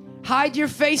 "Hide your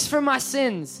face from my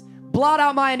sins. Blot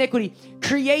out my iniquity.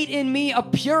 Create in me a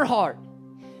pure heart.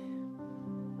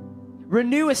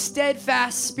 Renew a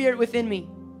steadfast spirit within me."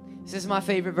 This is my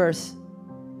favorite verse.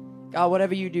 "God,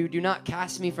 whatever you do, do not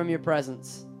cast me from your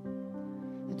presence.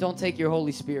 And don't take your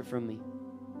Holy Spirit from me.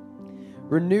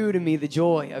 Renew to me the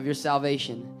joy of your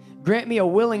salvation. Grant me a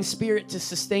willing spirit to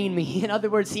sustain me." In other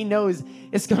words, he knows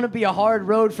it's going to be a hard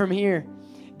road from here.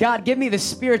 "God, give me the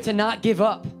spirit to not give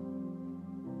up.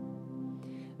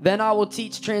 Then I will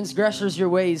teach transgressors your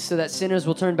ways, so that sinners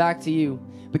will turn back to you.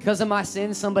 Because of my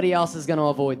sins, somebody else is going to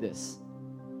avoid this.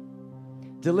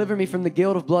 Deliver me from the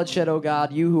guilt of bloodshed, O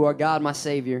God, you who are God, my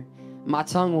Savior. My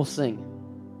tongue will sing.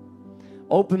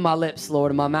 Open my lips,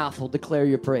 Lord, and my mouth will declare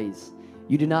your praise.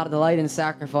 You do not delight in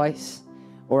sacrifice,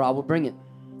 or I will bring it.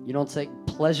 You don't take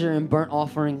pleasure in burnt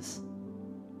offerings.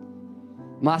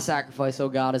 My sacrifice, O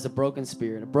God, is a broken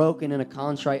spirit, a broken and a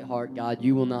contrite heart, God,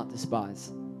 you will not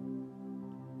despise."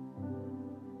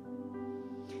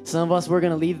 Some of us, we're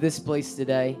going to leave this place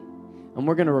today, and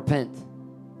we're going to repent.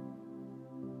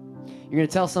 You're going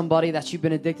to tell somebody that you've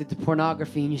been addicted to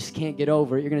pornography and you just can't get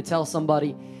over it. You're going to tell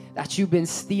somebody that you've been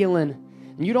stealing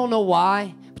and you don't know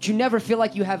why, but you never feel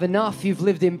like you have enough. You've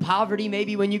lived in poverty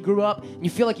maybe when you grew up, and you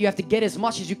feel like you have to get as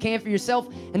much as you can for yourself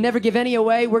and never give any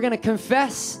away. We're going to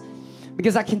confess,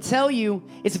 because I can tell you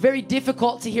it's very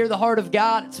difficult to hear the heart of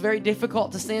God. It's very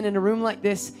difficult to stand in a room like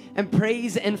this and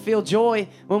praise and feel joy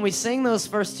when we sing those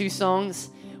first two songs,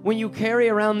 when you carry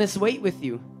around this weight with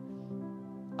you.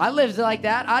 I lived like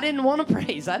that. I didn't want to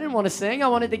praise. I didn't want to sing. I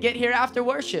wanted to get here after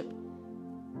worship.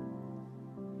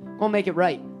 I'm going to make it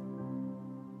right.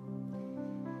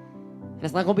 And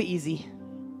it's not going to be easy,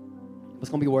 but it's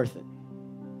going to be worth it.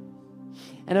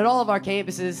 And at all of our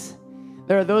campuses,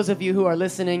 there are those of you who are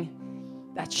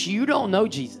listening that you don't know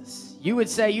Jesus. You would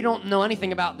say you don't know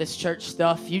anything about this church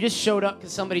stuff. You just showed up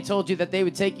because somebody told you that they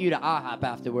would take you to IHOP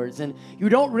afterwards, and you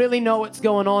don't really know what's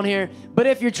going on here. But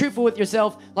if you're truthful with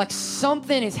yourself, like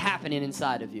something is happening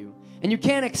inside of you, and you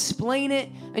can't explain it,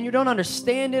 and you don't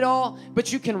understand it all,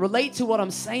 but you can relate to what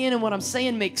I'm saying, and what I'm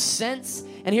saying makes sense.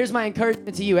 And here's my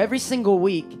encouragement to you. Every single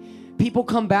week, people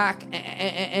come back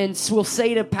and will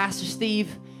say to Pastor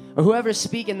Steve or whoever's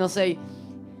speaking, they'll say,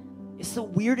 "It's the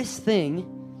weirdest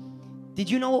thing. Did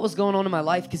you know what was going on in my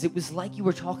life? Because it was like you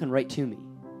were talking right to me.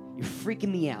 You're freaking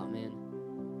me out, man."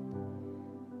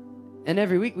 And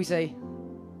every week we say,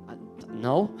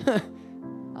 "No."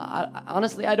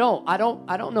 Honestly, I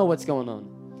don't know what's going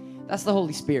on. That's the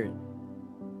Holy Spirit.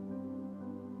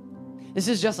 This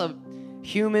is just a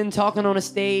human talking on a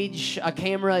stage. A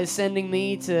camera is sending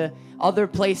me to other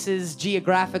places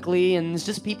geographically, and it's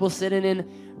just people sitting in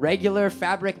regular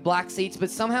fabric black seats. But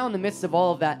somehow in the midst of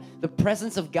all of that, the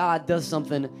presence of God does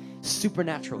something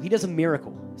supernatural. He does a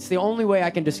miracle. It's the only way I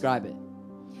can describe it.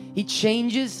 He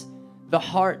changes the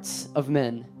hearts of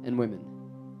men and women.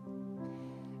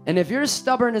 And if you're as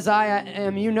stubborn as I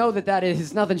am, you know that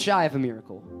is nothing shy of a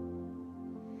miracle.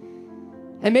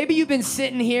 And maybe you've been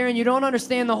sitting here and you don't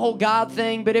understand the whole God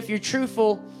thing, but if you're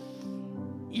truthful,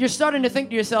 you're starting to think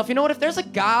to yourself, you know what, if there's a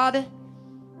God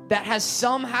that has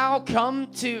somehow come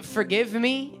to forgive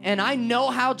me, and I know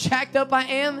how jacked up I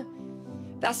am,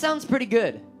 that sounds pretty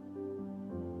good.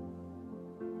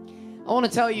 I want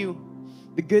to tell you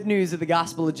the good news of the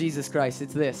gospel of Jesus Christ.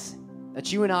 It's this,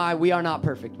 that you and I, we are not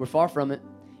perfect. We're far from it.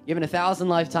 Given 1,000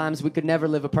 lifetimes, we could never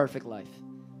live a perfect life.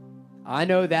 I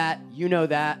know that. You know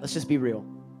that. Let's just be real.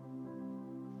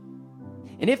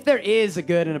 And if there is a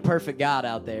good and a perfect God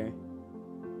out there,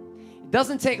 it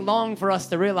doesn't take long for us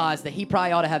to realize that he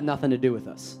probably ought to have nothing to do with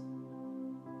us.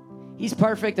 He's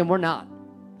perfect and we're not.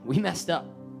 We messed up.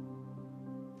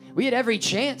 We had every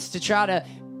chance to try to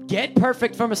get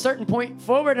perfect from a certain point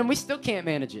forward, and we still can't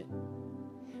manage it.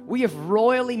 We have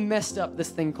royally messed up this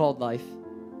thing called life.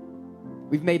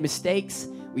 We've made mistakes.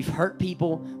 We've hurt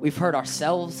people. We've hurt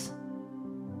ourselves.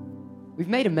 We've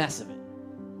made a mess of it.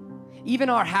 Even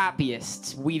our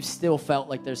happiest, we've still felt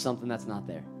like there's something that's not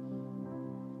there.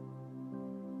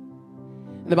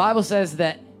 And the Bible says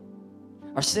that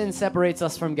our sin separates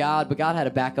us from God, but God had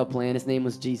a backup plan. His name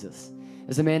was Jesus.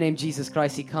 There's a man named Jesus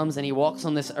Christ. He comes and he walks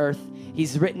on this earth.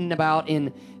 He's written about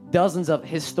in dozens of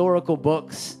historical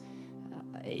books.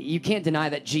 You can't deny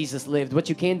that Jesus lived. What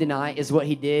you can deny is what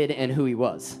he did and who he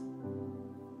was.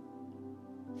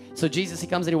 So Jesus, he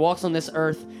comes and he walks on this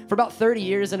earth for about 30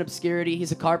 years in obscurity.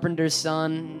 He's a carpenter's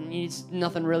son. He's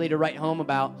nothing really to write home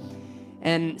about.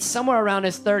 And somewhere around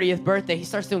his 30th birthday, he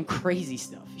starts doing crazy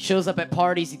stuff. He shows up at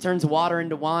parties. He turns water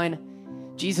into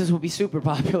wine. Jesus will be super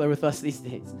popular with us these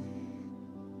days.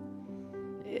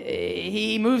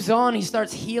 He moves on. He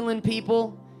starts healing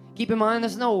people. Keep in mind,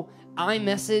 there's no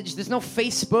iMessage. There's no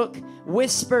Facebook.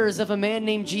 Whispers of a man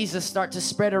named Jesus start to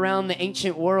spread around the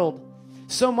ancient world.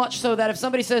 So much so that if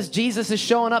somebody says Jesus is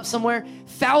showing up somewhere,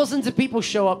 thousands of people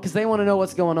show up because they want to know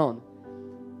what's going on.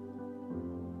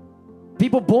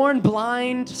 People born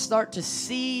blind start to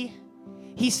see.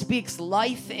 He speaks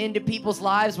life into people's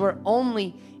lives where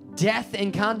only death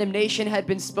and condemnation had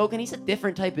been spoken. He's a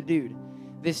different type of dude,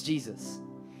 this Jesus.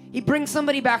 He brings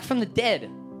somebody back from the dead.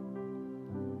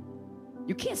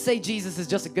 You can't say Jesus is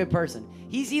just a good person.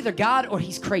 He's either God or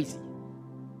he's crazy.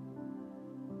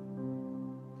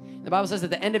 The Bible says at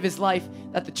the end of his life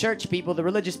that the church people, the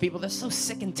religious people, they're so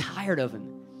sick and tired of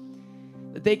him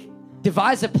that they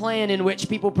devise a plan in which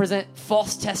people present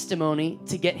false testimony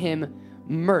to get him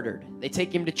murdered. They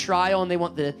take him to trial and they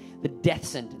want the death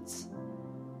sentence.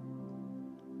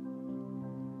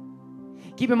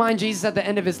 Keep in mind, Jesus at the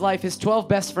end of his life, his 12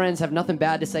 best friends have nothing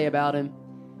bad to say about him.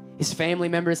 His family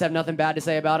members have nothing bad to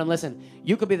say about him. Listen,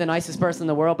 you could be the nicest person in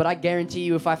the world, but I guarantee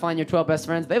you if I find your 12 best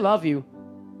friends, they love you.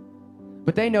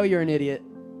 But they know you're an idiot.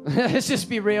 Let's just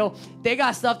be real. They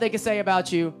got stuff they can say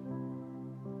about you.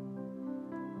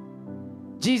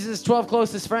 Jesus' 12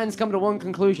 closest friends come to one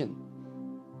conclusion.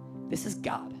 This is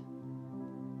God.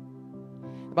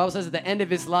 The Bible says at the end of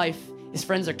his life, his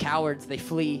friends are cowards. They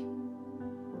flee.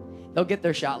 They'll get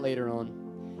their shot later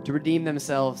on to redeem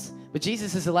themselves. But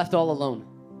Jesus is left all alone.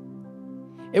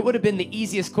 It would have been the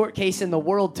easiest court case in the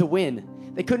world to win.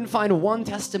 They couldn't find one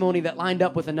testimony that lined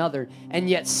up with another. And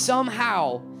yet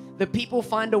somehow the people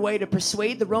find a way to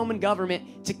persuade the Roman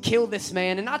government to kill this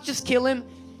man. And not just kill him,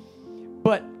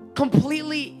 but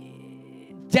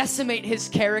completely decimate his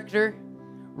character,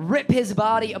 rip his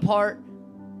body apart.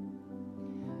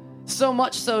 So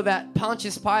much so that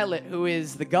Pontius Pilate, who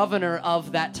is the governor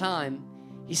of that time,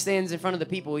 he stands in front of the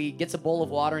people. He gets a bowl of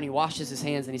water and he washes his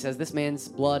hands and he says, "This man's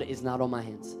blood is not on my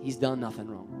hands. He's done nothing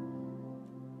wrong."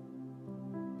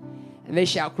 And they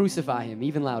shout, "Crucify him,"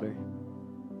 even louder.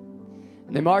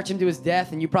 And they march him to his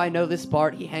death, and you probably know this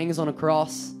part. He hangs on a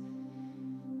cross.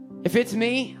 If it's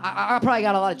me, I probably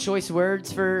got a lot of choice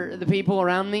words for the people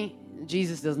around me.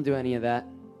 Jesus doesn't do any of that.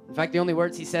 In fact, the only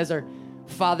words he says are,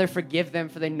 "Father, forgive them,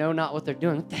 for they know not what they're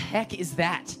doing." What the heck is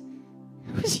that?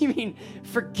 What do you mean,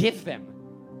 forgive them?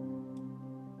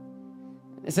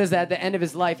 It says that at the end of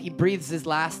his life, he breathes his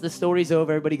last. The story's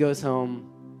over. Everybody goes home.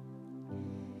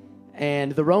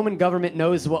 And the Roman government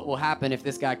knows what will happen if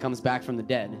this guy comes back from the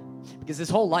dead. Because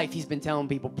his whole life, he's been telling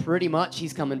people pretty much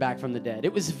he's coming back from the dead.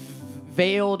 It was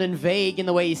veiled and vague in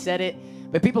the way he said it.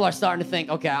 But people are starting to think,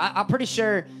 okay, I'm pretty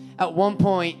sure at one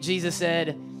point Jesus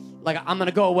said, like, I'm going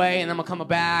to go away and I'm going to come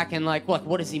back. And like,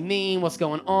 what does he mean? What's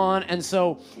going on? And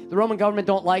so the Roman government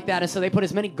don't like that. And so they put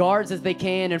as many guards as they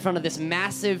can in front of this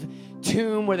massive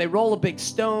tomb where they roll a big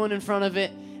stone in front of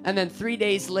it. And then 3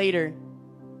 days later,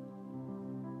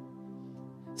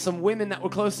 some women that were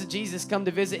close to Jesus come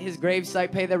to visit his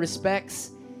gravesite, pay their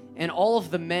respects. And all of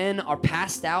the men are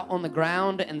passed out on the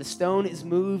ground and the stone is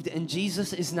moved and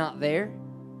Jesus is not there.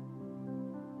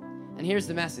 And here's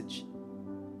the message.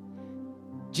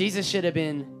 Jesus should have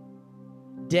been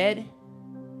dead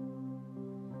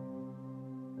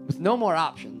with no more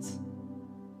options.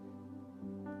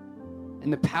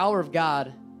 And the power of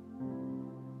God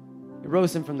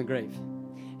rose him from the grave.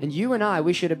 And you and I,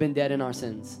 we should have been dead in our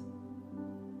sins.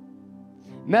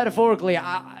 Metaphorically,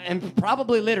 and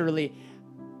probably literally,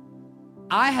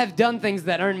 I have done things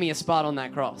that earned me a spot on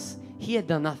that cross. He had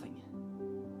done nothing.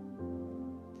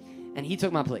 And he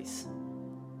took my place.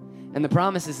 And the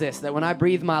promise is this, that when I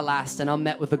breathe my last and I'm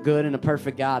met with a good and a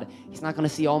perfect God, he's not going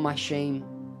to see all my shame.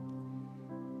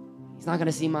 He's not going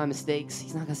to see my mistakes.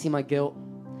 He's not going to see my guilt.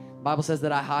 The Bible says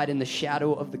that I hide in the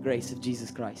shadow of the grace of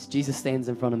Jesus Christ. Jesus stands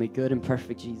in front of me, good and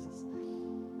perfect Jesus.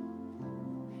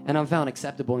 And I'm found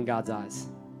acceptable in God's eyes.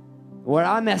 Where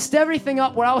I messed everything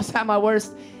up, where I was at my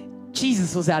worst,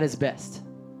 Jesus was at his best.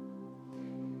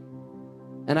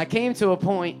 And I came to a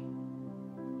point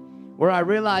where I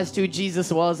realized who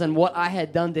Jesus was and what I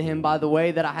had done to him by the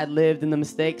way that I had lived and the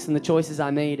mistakes and the choices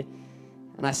I made.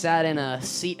 And I sat in a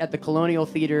seat at the Colonial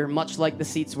Theater, much like the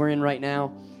seats we're in right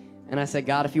now. And I said,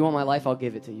 God, if you want my life, I'll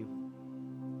give it to you.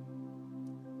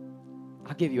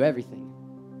 I'll give you everything.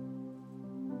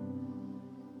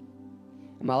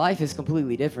 And my life is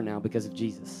completely different now because of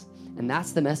Jesus. And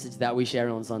that's the message that we share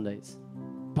on Sundays.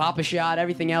 Pop a shot,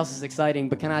 everything else is exciting.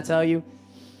 But can I tell you,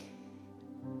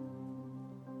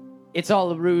 it's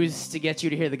all a ruse to get you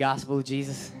to hear the gospel of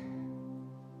Jesus.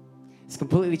 It's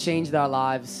completely changed our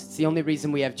lives. It's the only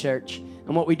reason we have church.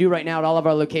 And what we do right now at all of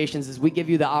our locations is we give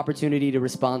you the opportunity to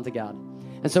respond to God.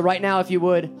 And so right now, if you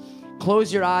would,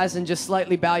 close your eyes and just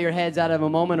slightly bow your heads out of a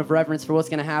moment of reverence for what's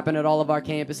going to happen at all of our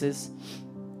campuses.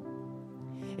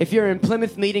 If you're in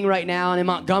Plymouth meeting right now, and in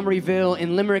Montgomeryville,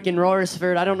 in Limerick, and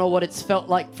Royersford, I don't know what it's felt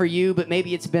like for you, but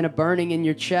maybe it's been a burning in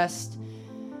your chest.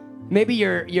 Maybe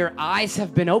your eyes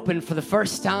have been opened for the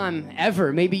first time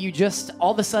ever. Maybe you just,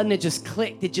 all of a sudden it just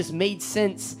clicked. It just made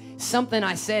sense. Something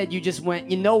I said, you just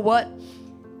went, you know what?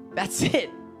 That's it.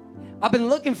 I've been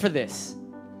looking for this.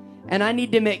 And I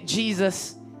need to make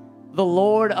Jesus the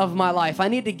Lord of my life. I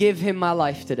need to give him my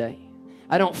life today.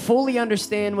 I don't fully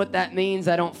understand what that means.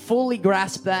 I don't fully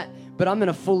grasp that, but I'm going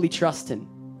to fully trust him.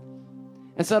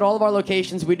 And so at all of our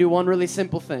locations, we do one really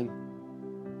simple thing.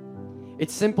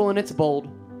 It's simple and it's bold,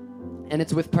 and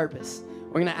it's with purpose.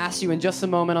 We're going to ask you in just a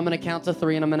moment, I'm going to count to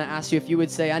 3, and I'm going to ask you if you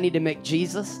would say, I need to make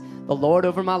Jesus the Lord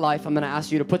over my life. I'm going to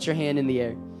ask you to put your hand in the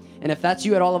air. And if that's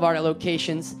you at all of our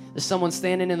locations, there's someone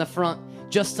standing in the front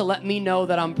just to let me know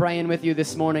that I'm praying with you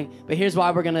this morning. But here's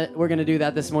why we're gonna do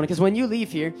that this morning. Because when you leave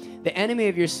here, the enemy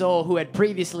of your soul who had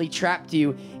previously trapped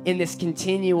you in this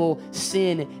continual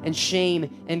sin and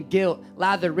shame and guilt,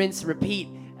 lather, rinse, repeat,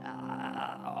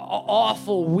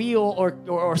 awful wheel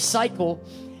or cycle,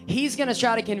 he's gonna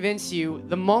try to convince you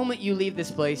the moment you leave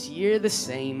this place, you're the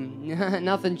same,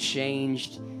 nothing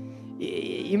changed.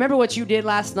 You remember what you did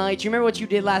last night? You remember what you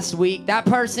did last week? That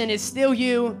person is still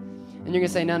you. And you're going to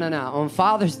say, no. On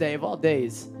Father's Day of all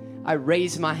days, I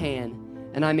raised my hand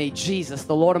and I made Jesus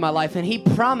the Lord of my life. And he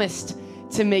promised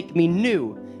to make me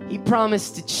new. He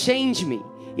promised to change me.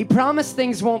 He promised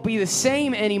things won't be the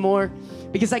same anymore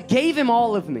because I gave him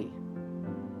all of me.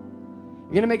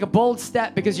 You're going to make a bold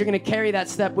step because you're going to carry that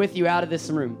step with you out of this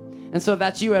room. And so if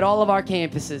that's you at all of our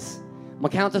campuses, I'm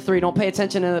going to count to 3. Don't pay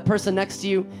attention to the person next to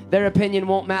you. Their opinion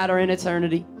won't matter in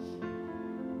eternity.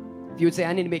 If you would say,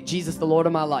 I need to make Jesus the Lord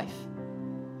of my life.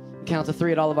 Count to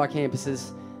 3 at all of our campuses.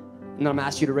 And then I'm going to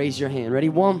ask you to raise your hand. Ready?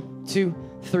 1, 2,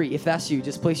 3. If that's you,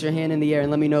 just place your hand in the air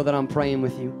and let me know that I'm praying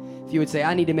with you. If you would say,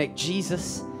 I need to make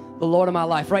Jesus the Lord of my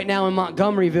life. Right now in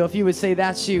Montgomeryville, if you would say,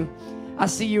 that's you. I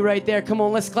see you right there. Come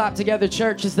on, let's clap together,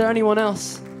 church. Is there anyone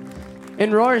else? In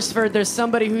Royersford, there's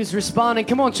somebody who's responding.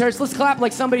 Come on, church, let's clap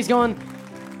like somebody's going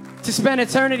to spend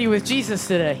eternity with Jesus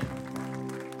today.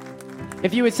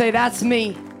 If you would say, that's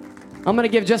me, I'm going to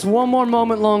give just one more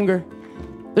moment longer.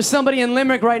 There's somebody in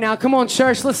Limerick right now. Come on,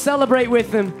 church, let's celebrate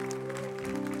with them.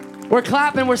 We're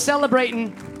clapping, we're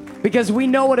celebrating because we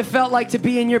know what it felt like to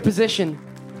be in your position.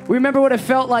 We remember what it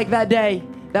felt like that day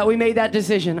that we made that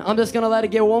decision. I'm just going to let it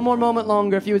get one more moment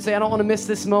longer. If you would say, I don't want to miss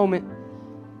this moment.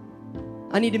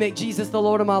 I need to make Jesus the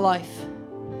Lord of my life.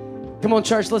 Come on,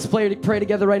 church, let's pray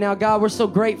together right now. God, we're so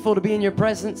grateful to be in your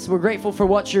presence. We're grateful for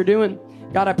what you're doing.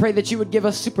 God, I pray that you would give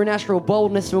us supernatural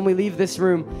boldness when we leave this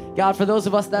room. God, for those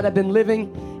of us that have been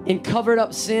living in covered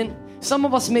up sin, some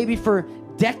of us maybe for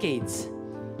decades.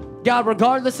 God,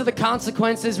 regardless of the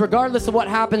consequences, regardless of what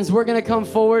happens, we're going to come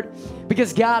forward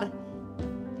because, God,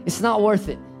 it's not worth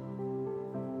it.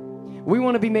 We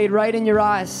want to be made right in your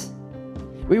eyes.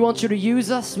 We want you to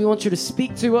use us. We want you to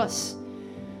speak to us.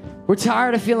 We're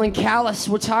tired of feeling callous.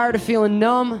 We're tired of feeling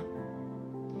numb.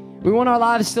 We want our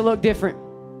lives to look different.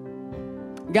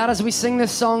 God, as we sing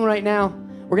this song right now,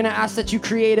 we're going to ask that you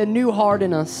create a new heart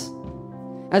in us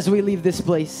as we leave this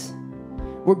place.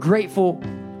 We're grateful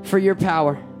for your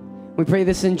power. We pray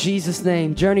this in Jesus'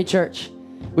 name. Journey Church,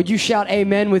 would you shout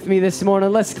amen with me this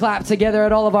morning? Let's clap together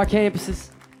at all of our campuses.